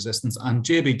septoria resistance. And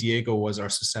JB Diego was our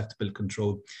susceptible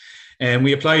control. And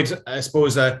we applied, I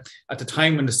suppose, at the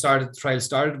time when the trial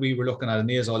started, we were looking at an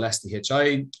azole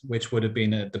SDHI, which would have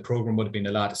been, the program would have been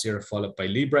Elaticera followed by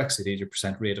Librex at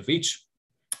 80% rate of each.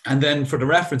 And then for the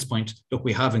reference point, look,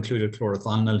 we have included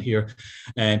chlorothalonil here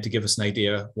to give us an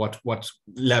idea what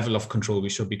level of control we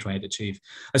should be trying to achieve.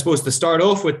 I suppose to start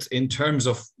off with, in terms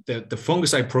of the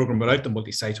fungicide program without the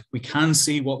multi-site, we can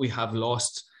see what we have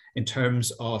lost in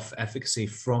terms of efficacy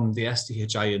from the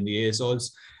SDHI and the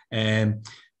azoles.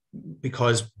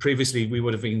 Because previously we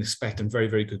would have been expecting very,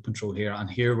 very good control here, and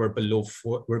here we're below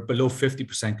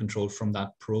 50% control from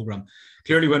that program.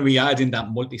 Clearly, when we add in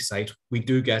that multi-site, we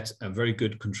do get a very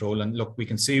good control. And look, we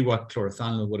can see what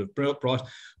chlorothalonil would have brought,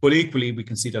 but equally we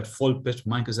can see that fulpit,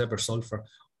 mancozeb, or sulfur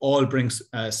all brings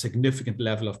a significant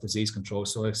level of disease control.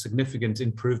 So a significant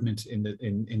improvement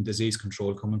in disease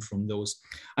control coming from those.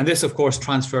 And this, of course,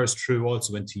 transfers through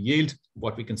also into yield.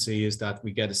 What we can see is that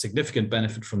we get a significant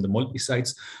benefit from the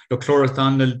multi-sites. The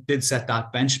chlorothalonil did set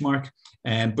that benchmark,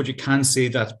 but you can see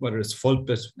that whether it's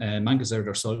fulpit, mancozeb,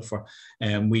 or sulfur,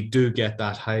 we do get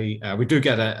that high, we do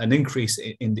get an increase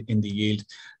in the yield.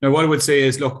 Now, what I would say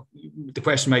is, look, the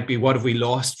question might be, what have we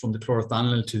lost from the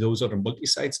chlorothalonil to those other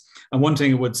multi-sites? And one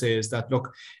thing I would say is that,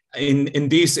 look, in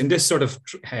this sort of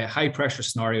high pressure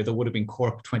scenario that would have been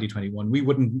Cork 2021, we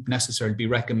wouldn't necessarily be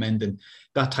recommending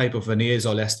that type of an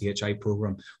azole SDHI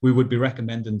program. We would be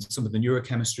recommending some of the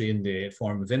neurochemistry in the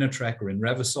form of Inatrec or in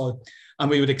Revysol, and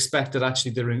we would expect that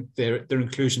actually their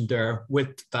inclusion there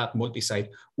with that multi-site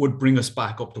would bring us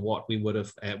back up to what we would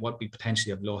have, what we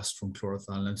potentially have lost from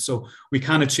chlorothalonil. So we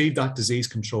can achieve that disease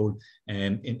control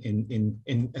in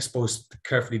I suppose,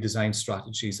 carefully designed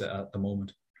strategies at the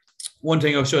moment. One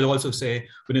thing I should also say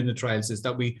within the trials is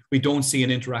that we don't see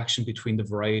an interaction between the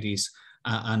varieties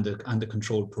and the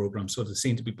control program. So they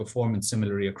seem to be performing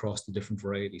similarly across the different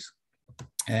varieties.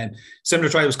 Similar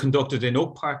trial was conducted in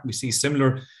Oak Park. We see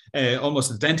similar,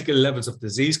 almost identical levels of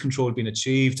disease control being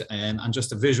achieved, and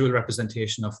just a visual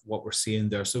representation of what we're seeing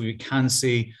there. So you can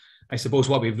see, I suppose,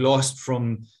 what we've lost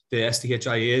from the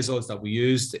SDHI azoles that we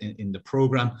used in the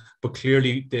program, but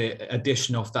clearly the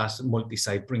addition of that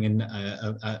multi-site bringing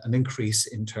an increase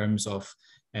in terms of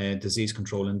disease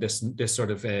control. In this sort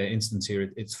of instance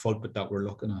here, it's fulpit that we're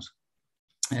looking at.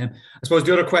 I suppose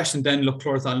the other question then, look,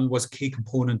 chlorothalonil was a key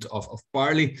component of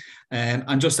barley.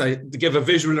 And just to give a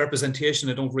visual representation,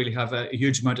 I don't really have a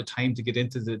huge amount of time to get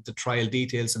into the trial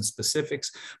details and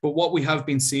specifics. But what we have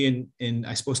been seeing in,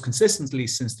 I suppose, consistently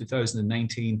since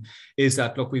 2019 is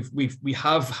that, look, we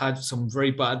have had some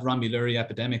very bad ramularia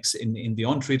epidemics in the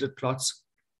untreated plots.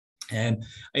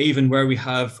 Even where we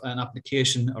have an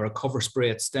application or a cover spray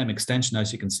at stem extension,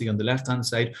 as you can see on the left-hand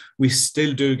side, we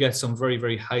still do get some very,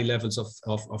 very high levels of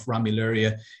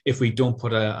ramularia if we don't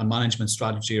put a management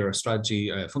strategy or a strategy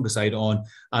fungicide on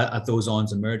at those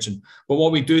awns emerging. But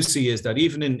what we do see is that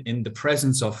even in the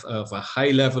presence of a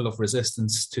high level of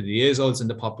resistance to the azoles in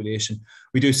the population,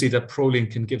 we do see that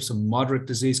proline can give some moderate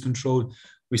disease control.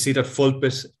 We see that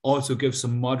fulpit also gives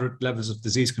some moderate levels of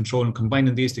disease control, and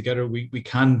combining these together, we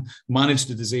can manage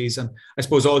the disease. And I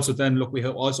suppose also then, look, we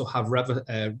also have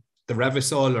the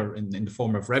Revysol, or in the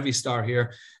form of Revistar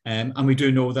here. And we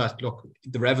do know that, look,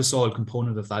 the Revysol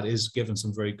component of that is given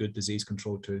some very good disease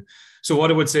control too. So what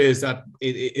I would say is that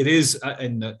it is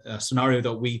in a scenario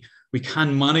that we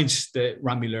can manage the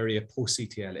ramularia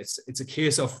post-CTL. It's a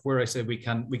case of where I say we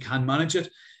can manage it.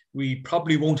 We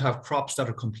probably won't have crops that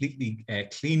are completely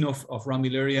clean of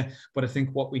ramularia, but I think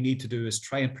what we need to do is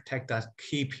try and protect that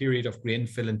key period of grain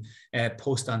filling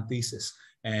post-anthesis.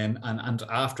 And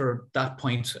after that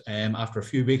point, after a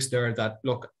few weeks there, that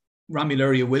look,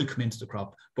 ramularia will come into the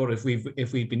crop, but if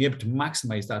we've been able to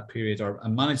maximize that period or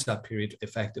manage that period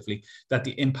effectively, that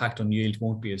the impact on yield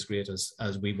won't be as great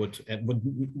as we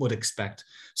would expect.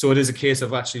 So it is a case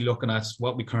of actually looking at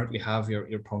what we currently have,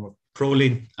 your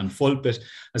proline and fulpit.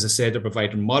 As I said, they're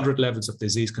providing moderate levels of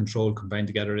disease control. Combined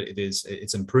together,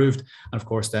 it's improved. And of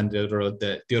course, then the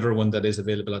other one that is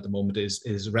available at the moment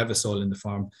is Revysol in the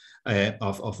form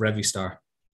of Revistar.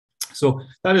 So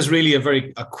that is really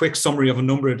a quick summary of a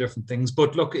number of different things.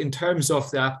 But look, in terms of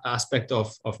the aspect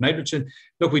of nitrogen,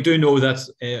 look, we do know that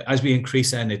as we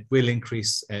increase N, it will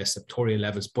increase septoria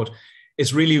levels, but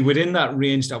it's really within that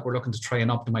range that we're looking to try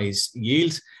and optimize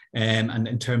yield. And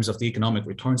in terms of the economic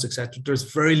returns, etc.,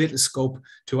 there's very little scope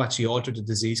to actually alter the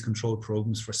disease control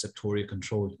programs for septoria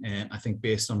control. I think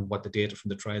based on what the data from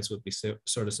the trials would be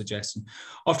sort of suggesting.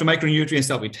 Of the micronutrients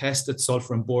that we tested,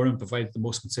 sulfur and boron provided the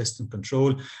most consistent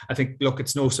control. I think, look,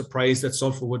 it's no surprise that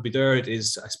sulfur would be there. It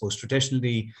is, I suppose,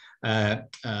 traditionally a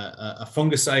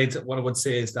fungicide. What I would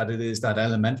say is that it is that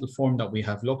elemental form that we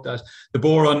have looked at. The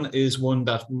boron is one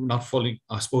that we're not fully,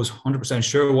 I suppose, 100%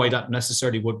 sure why that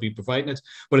necessarily would be providing it.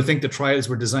 But I think the trials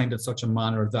were designed in such a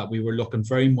manner that we were looking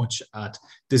very much at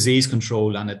disease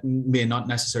control, and it may not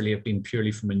necessarily have been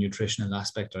purely from a nutritional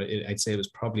aspect. I'd say it was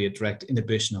probably a direct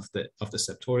inhibition of the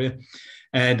septoria.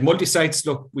 And multi-sites,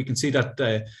 look, we can see that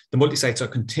the multi-sites will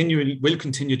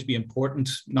continue to be important,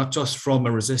 not just from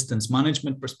a resistance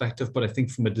management perspective, but I think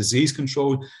from a disease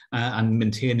control and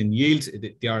maintaining yield,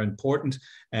 they are important.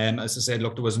 As I said,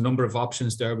 look, there was a number of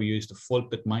options there. We used the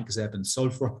fulpit, mancozeb, and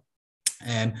sulfur.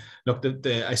 Look,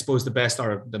 I suppose the best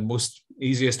or the most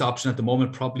easiest option at the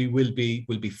moment probably will be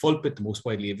fulpit, the most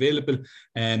widely available,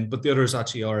 but the others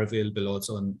actually are available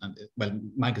also. And well,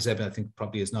 mancozeb I think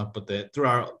probably is not, but there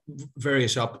are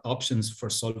various options for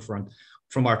sulfur. And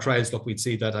from our trials, look, we'd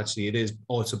see that actually it is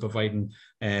also providing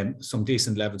some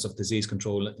decent levels of disease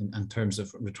control in terms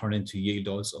of returning to yield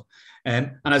also.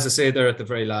 And as I say there at the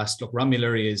very last, look,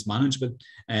 ramularia is manageable,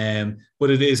 but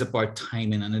it is about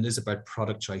timing and it is about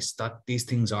product choice. That these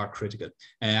things are critical.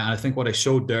 And I think what I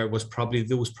showed there was probably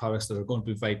those products that are going to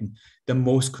be providing the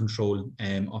most control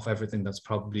of everything that's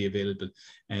probably available.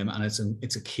 And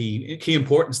it's a key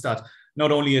importance that not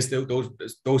only is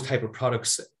those type of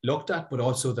products looked at, but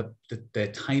also the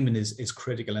timing is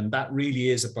critical. And that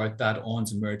really is about that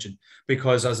awns emerging,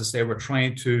 because as I say, we're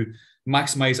trying to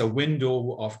maximize a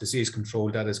window of disease control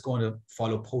that is going to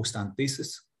follow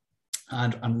post-anthesis.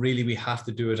 And really we have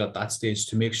to do it at that stage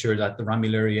to make sure that the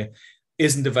ramularia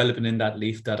isn't developing in that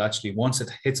leaf, that actually once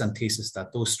it hits anthesis,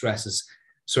 that those stresses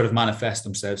sort of manifest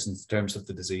themselves in terms of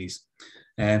the disease.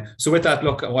 So with that,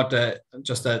 look, I want to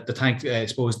just to thank, I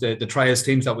suppose, the trials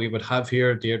teams that we would have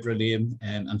here, Deirdre, Liam,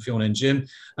 and Fiona and Jim.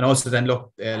 And also then,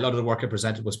 look, a lot of the work I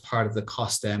presented was part of the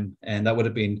COSTEM, and that would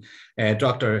have been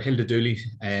Dr. Hilda Dooley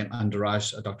and Dr.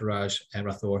 Raj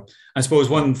Rathore. I suppose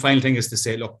one final thing is to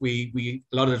say, look, a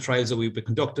lot of the trials that we've been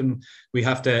conducting, we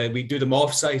do them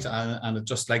off-site, and I'd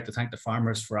just like to thank the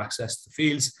farmers for access to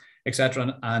fields,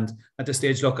 etc. And at this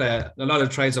stage, look, a lot of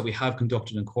the trials that we have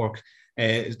conducted in Cork,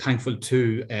 thankful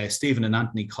to Stephen and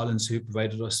Anthony Collins, who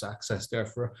provided us access there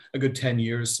for a good 10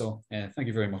 years. So thank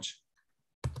you very much.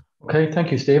 Okay,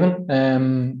 thank you, Stephen.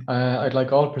 I'd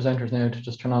like all presenters now to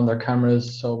just turn on their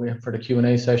cameras so we have for the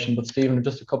Q&A session. But Stephen,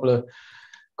 just a couple of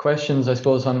questions, I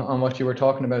suppose, on what you were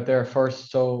talking about there first.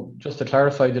 So just to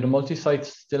clarify, do the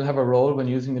multi-sites still have a role when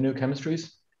using the new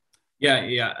chemistries?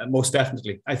 Yeah, most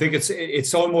definitely. I think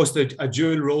it's almost a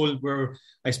dual role, where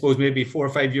I suppose maybe 4 or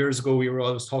 5 years ago we were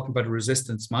always talking about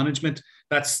resistance management.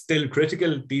 That's still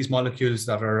critical. These molecules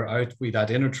that are out, be that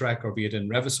Intertrek or be it in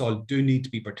Revysol, do need to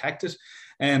be protected.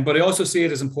 But I also see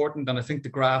it as important, and I think the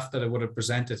graph that I would have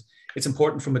presented, it's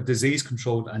important from a disease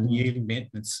control and yield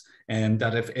maintenance, and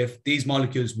that if these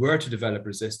molecules were to develop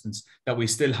resistance, that we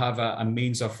still have a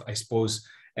means of, I suppose,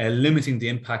 limiting the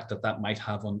impact that might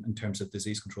have in terms of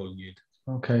disease control and yield.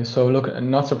 Okay, so look,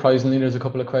 not surprisingly, there's a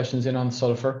couple of questions in on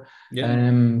sulfur.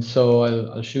 Yeah. So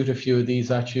I'll shoot a few of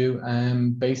these at you.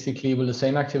 Basically, will the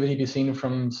same activity be seen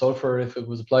from sulfur if it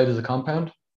was applied as a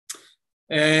compound?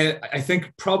 I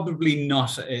think probably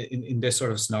not in this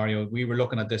sort of scenario. We were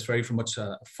looking at this very much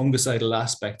a fungicidal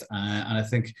aspect, and I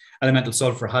think elemental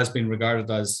sulfur has been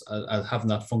regarded as having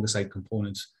that fungicide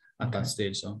component at that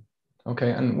stage. So.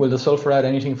 Okay, and will the sulfur add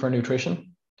anything for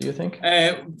nutrition, do you think?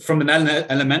 From an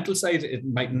elemental side, it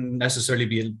mightn't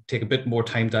necessarily take a bit more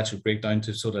time to actually break down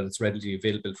so that it's readily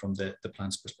available from the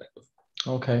plant's perspective.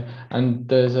 Okay, and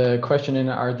there's a question in,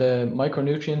 are the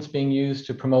micronutrients being used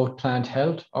to promote plant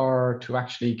health or to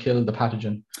actually kill the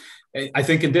pathogen? I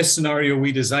think in this scenario,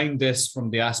 we designed this from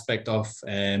the aspect of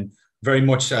very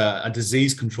much a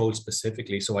disease control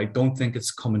specifically. So I don't think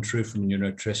it's coming through from your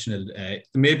nutritional, there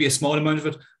may be a small amount of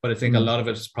it, but I think a lot of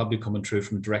it is probably coming through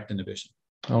from direct inhibition.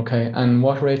 Okay, and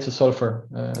what rates of sulfur?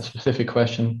 A specific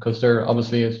question, because there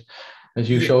obviously is, as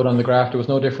you showed on the graph, there was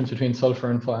no difference between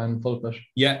sulfur and fulpit.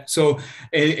 Yeah, so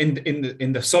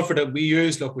in the sulfur that we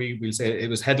used, look, we'll say it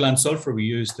was headland sulfur. We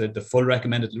used the full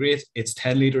recommended rate. It's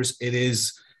 10 litres. It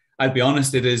is, I'll be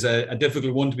honest, it is a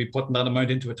difficult one to be putting that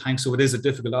amount into a tank, so it is a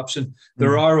difficult option.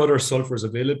 There are other sulfurs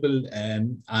available,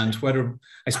 and whether,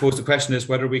 I suppose the question is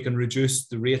whether we can reduce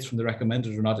the rates from the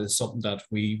recommended or not is something that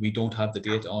we don't have the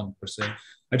data on per se.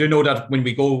 I do know that when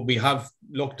we have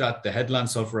looked at the headland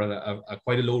sulfur at a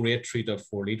quite a low rate, 3 to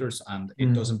 4 litres, and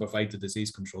it doesn't provide the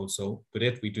disease control. So with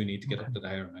it, we do need to get up to the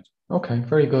higher amount. Okay,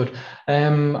 very good.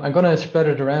 I'm going to spread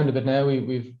it around a bit now.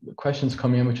 We've questions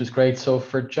coming in, which is great. So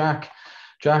for Jack,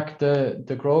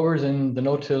 the growers in the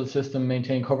no-till system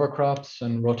maintain cover crops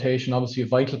and rotation, obviously a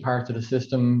vital part of the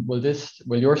system.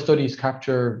 Will your studies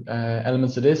capture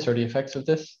elements of this or the effects of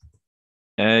this?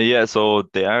 Yeah, so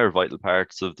they are vital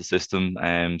parts of the system.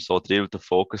 So to deal with the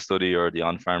focus study or the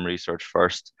on-farm research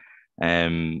first,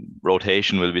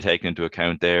 rotation will be taken into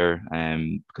account there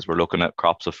because we're looking at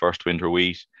crops of first winter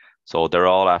wheat. So they're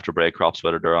all after break crops,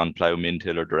 whether they're on plough,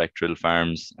 min-till or direct drill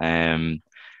farms. And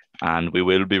we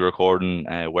will be recording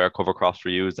where cover crops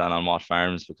were used and on what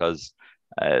farms, because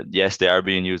yes, they are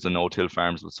being used on no-till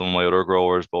farms, but some of my other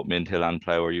growers, both min-till and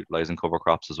plough, are utilising cover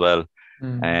crops as well.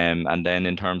 And then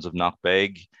in terms of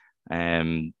knockbeg,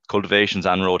 cultivations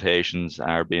and rotations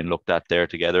are being looked at there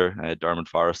together. Dermot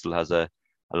Forest still has a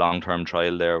long-term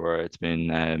trial there where it's been,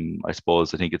 I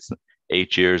think it's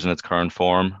 8 years in its current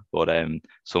form, but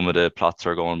some of the plots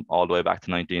are going all the way back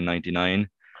to 1999.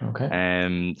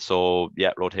 Okay. So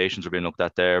yeah, rotations are being looked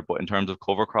at there. But in terms of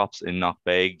cover crops in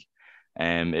knockbeg,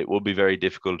 it would be very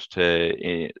difficult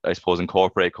to, I suppose,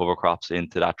 incorporate cover crops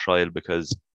into that trial,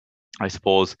 because I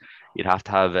suppose you'd have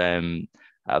to have a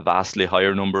vastly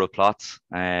higher number of plots,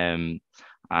 and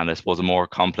I suppose a more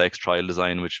complex trial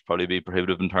design, which would probably be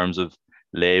prohibitive in terms of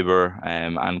labour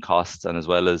and costs, and as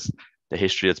well as the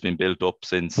history that's been built up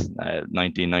since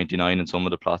 1999 in some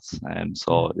of the plots.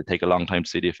 So it'd take a long time to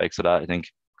see the effects of that, I think.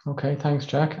 Okay, thanks,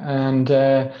 Jack. And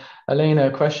Elena,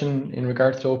 a question in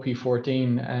regards to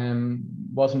OP14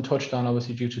 wasn't touched on,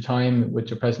 obviously, due to time with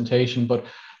your presentation, but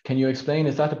can you explain,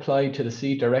 is that applied to the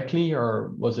seed directly,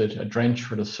 or was it a drench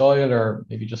for the soil, or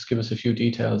maybe just give us a few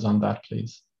details on that,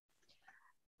 please?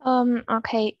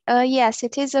 Okay, yes,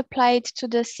 it is applied to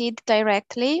the seed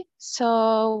directly.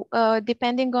 So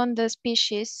depending on the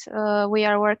species we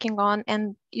are working on,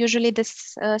 and usually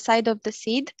this side of the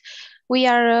seed, we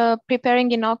are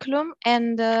preparing inoculum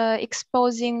and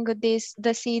exposing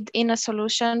the seed in a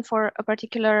solution for a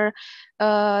particular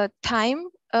time.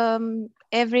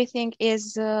 Everything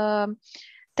is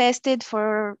tested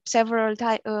for several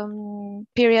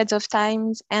periods of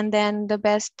times, and then the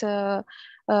best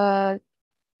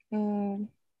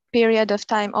period of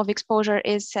time of exposure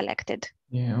is selected.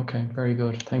 Yeah, okay, very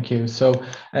good. Thank you. So,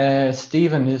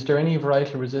 Stephen, is there any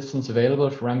varietal resistance available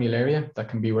for Ramularia that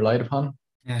can be relied upon?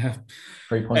 Yeah,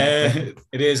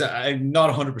 it is. I'm not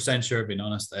 100% sure, being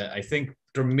honest. I think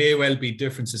there may well be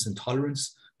differences in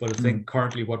tolerance, but I think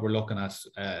currently what we're looking at,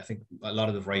 I think a lot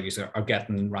of the varieties are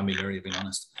getting Ramularia, being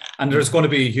honest. And there's going to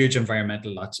be a huge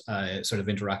environmental sort of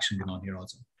interaction going on here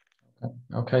also.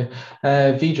 Okay.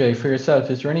 Vijay, for yourself,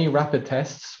 is there any rapid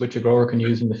tests which a grower can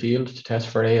use in the field to test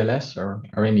for ALS or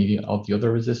any of the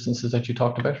other resistances that you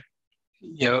talked about?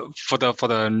 Yeah, for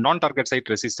the non-target site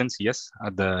resistance, yes.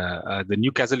 The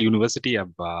Newcastle University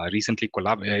have recently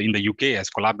in the UK has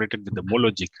collaborated with the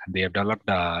Mologic. They have developed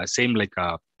same like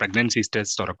a pregnancy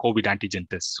test or a COVID antigen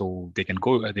test, so they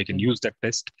can use that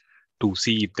test to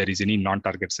see if there is any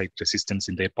non-target site resistance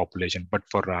in their population. But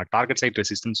for target site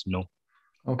resistance, no.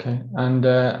 Okay, and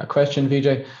a question,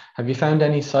 Vijay, have you found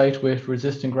any site with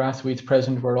resistant grass weeds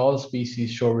present where all species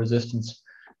show resistance?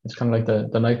 It's kind of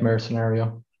like the nightmare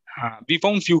scenario. We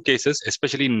found few cases,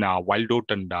 especially in wild oat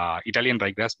and Italian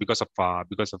ryegrass, because of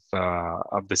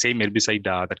the same herbicide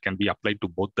that can be applied to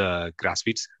both the grass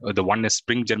weeds. The one is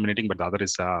spring germinating, but the other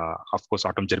is, of course,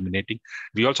 autumn germinating.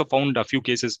 We also found a few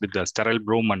cases with the sterile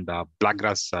brome and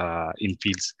blackgrass in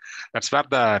fields. That's where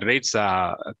the rates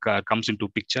comes into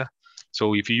picture.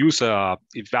 So if you use where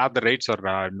the rates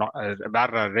are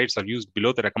rates are used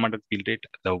below the recommended field rate,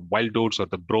 the wild oats or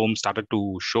the brome started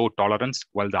to show tolerance,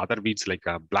 while the other weeds like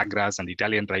blackgrass and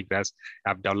Italian ryegrass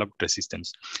have developed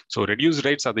resistance. So reduced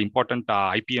rates are the important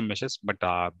IPM measures, but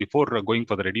before going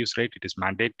for the reduced rate, it is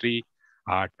mandatory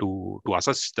to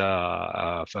assess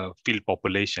the field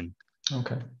population.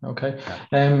 Okay.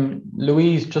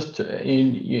 Louise, just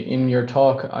in your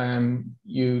talk,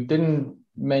 you didn't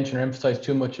mention or emphasize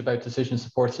too much about decision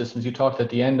support systems. You talked at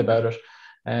the end about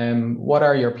it. What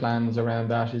are your plans around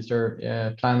that? Is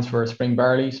there plans for spring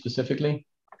barley specifically?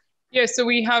 Yeah, so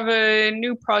we have a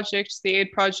new project, the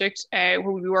AID project, where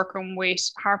we'll be working with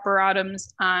Harper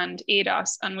Adams and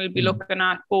Teagasc, and we'll be looking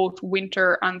at both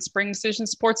winter and spring decision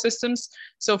support systems.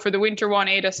 So for the winter one,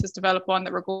 Teagasc has developed one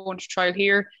that we're going to trial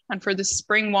here. And for the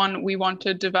spring one, we want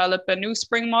to develop a new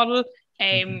spring model,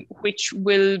 which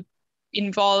will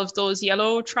involve those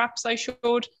yellow traps I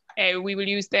showed. We will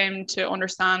use them to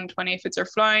understand when aphids are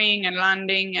flying and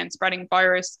landing and spreading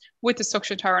virus with the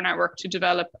suction tower network to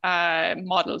develop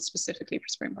models specifically for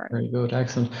spring barley. Very good,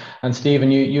 excellent. And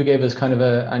Stephen, you gave us kind of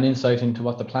an insight into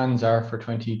what the plans are for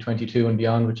 2022 and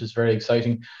beyond, which is very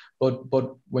exciting.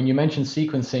 But when you mention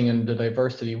sequencing and the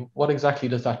diversity, what exactly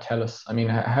does that tell us? I mean,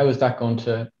 how is that going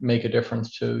to make a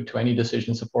difference to any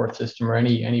decision support system or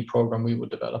any program we would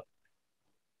develop?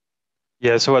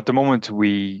 Yeah, so at the moment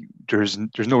there's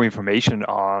no information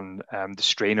on the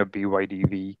strain of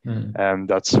BYDV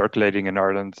that's circulating in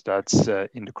Ireland, that's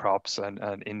in the crops and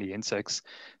in the insects.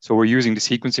 So we're using the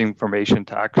sequencing information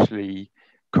to actually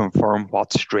confirm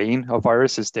what strain of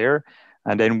virus is there.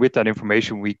 And then with that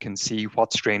information, we can see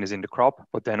what strain is in the crop,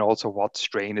 but then also what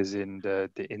strain is in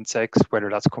the insects, whether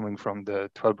that's coming from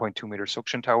the 12.2 meter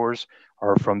suction towers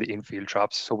or from the infield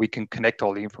traps. So we can connect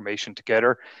all the information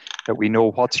together, that we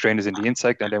know what strain is in the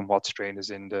insect and then what strain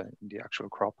is in the actual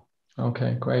crop.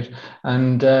 Okay, great.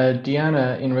 And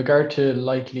Deanna, in regard to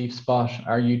light leaf spot,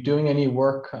 are you doing any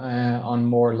work on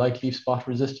more light leaf spot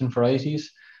resistant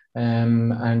varieties?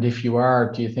 And if you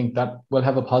are, do you think that will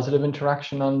have a positive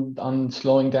interaction on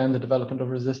slowing down the development of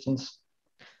resistance?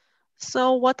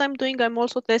 So what I'm doing, I'm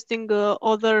also testing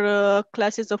other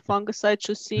classes of fungicides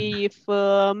to see if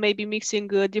maybe mixing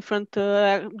different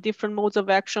modes of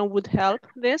action would help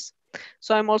this.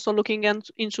 So I'm also looking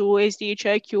into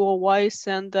SDHI, QOYs,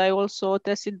 and I also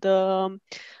tested the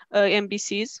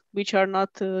MBCs, which are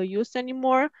not used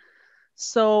anymore.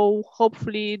 So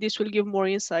hopefully this will give more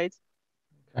insight.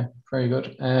 Okay, very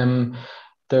good.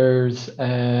 There's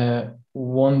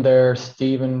one there,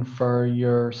 Stephen, for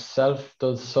yourself.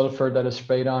 Does sulfur that is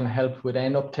sprayed on help with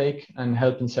N uptake and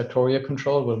help in septoria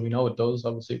control? Well, we know it does,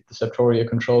 obviously, the septoria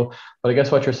control. But I guess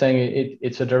what you're saying,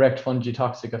 it's a direct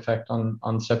fungitoxic effect on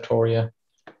septoria.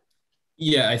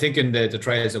 Yeah, I think in the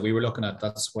trials that we were looking at,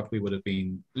 that's what we would have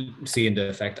been seeing the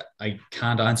effect. I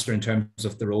can't answer in terms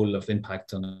of the role of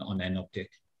impact on N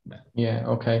uptake. Yeah,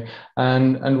 okay.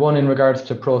 And one in regards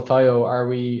to prothio, are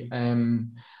we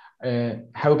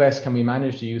how best can we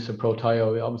manage the use of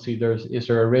prothio? Obviously, is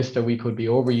there a risk that we could be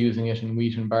overusing it in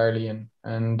wheat and barley,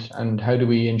 and how do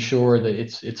we ensure that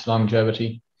its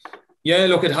longevity? Yeah,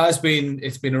 look,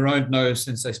 it's been around now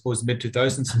since, I suppose,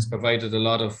 mid-2000s. It's provided a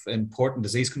lot of important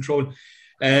disease control.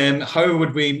 How do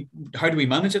we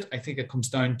manage it? I think it comes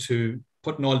down to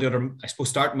putting all the other, I suppose,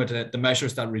 starting with the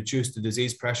measures that reduce the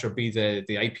disease pressure, be the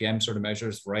IPM sort of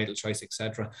measures, varietal choice,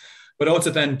 etc. But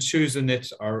also then choosing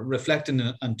it or reflecting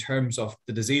in terms of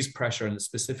the disease pressure and the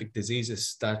specific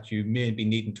diseases that you may be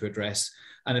needing to address.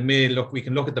 And we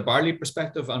can look at the barley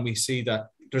perspective and we see that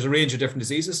there's a range of different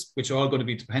diseases, which are all going to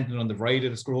be dependent on the variety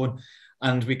that's grown.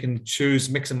 And we can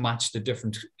mix and match the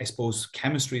different, I suppose,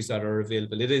 chemistries that are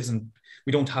available.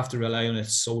 We don't have to rely on it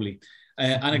solely.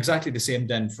 And exactly the same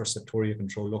then for septoria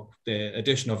control. Look, the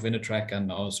addition of Vinitrek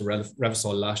and also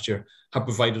Revasol last year have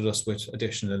provided us with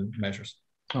additional measures.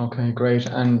 Okay, great.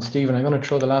 And Stephen, I'm going to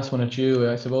throw the last one at you.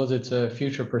 I suppose it's a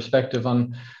future perspective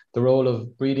on the role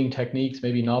of breeding techniques,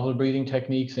 maybe novel breeding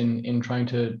techniques in trying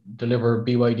to deliver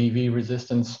BYDV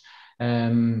resistance.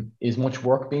 Is much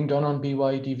work being done on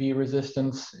BYDV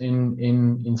resistance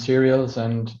in cereals?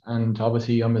 And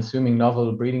obviously, I'm assuming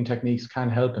novel breeding techniques can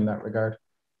help in that regard.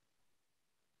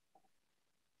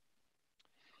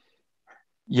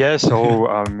 Yeah, so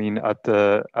I mean, at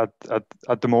the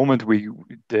moment, we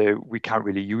can't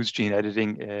really use gene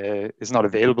editing. It's not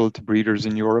available to breeders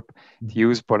in Europe to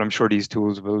use, but I'm sure these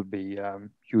tools will be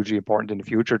hugely important in the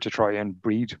future to try and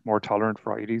breed more tolerant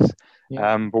varieties.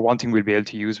 Yeah. But one thing we'll be able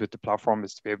to use with the platform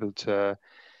is to be able to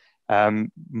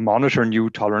monitor new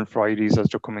tolerant varieties as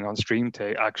they're coming on stream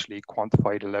to actually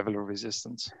quantify the level of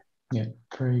resistance. Yeah,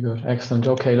 very good. Excellent.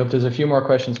 Okay, look, there's a few more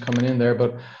questions coming in there,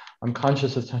 but I'm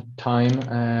conscious of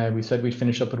time. We said we'd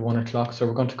finish up at 1 o'clock, so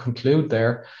we're going to conclude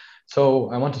there.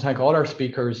 So I want to thank all our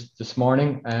speakers this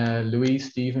morning, Louise,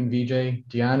 Stephen, Vijaya,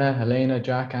 Diana, Elena,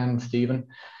 Jack, and Stephen.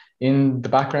 In the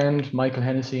background, Michael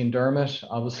Hennessy and Dermot,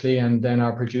 obviously, and then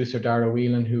our producer, Dara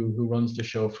Whelan, who runs the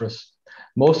show for us.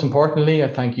 Most importantly,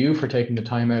 I thank you for taking the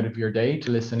time out of your day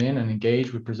to listen in and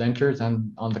engage with presenters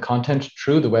and on the content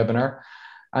through the webinar.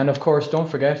 And of course, don't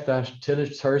forget that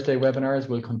Tillage Thursday webinars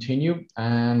will continue,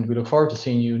 and we look forward to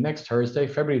seeing you next Thursday,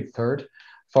 February 3rd,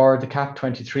 for the CAP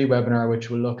 23 webinar, which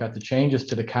will look at the changes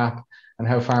to the CAP and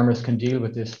how farmers can deal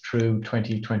with this through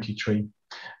 2023.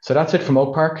 So that's it from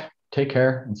Oak Park. Take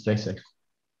care and stay safe.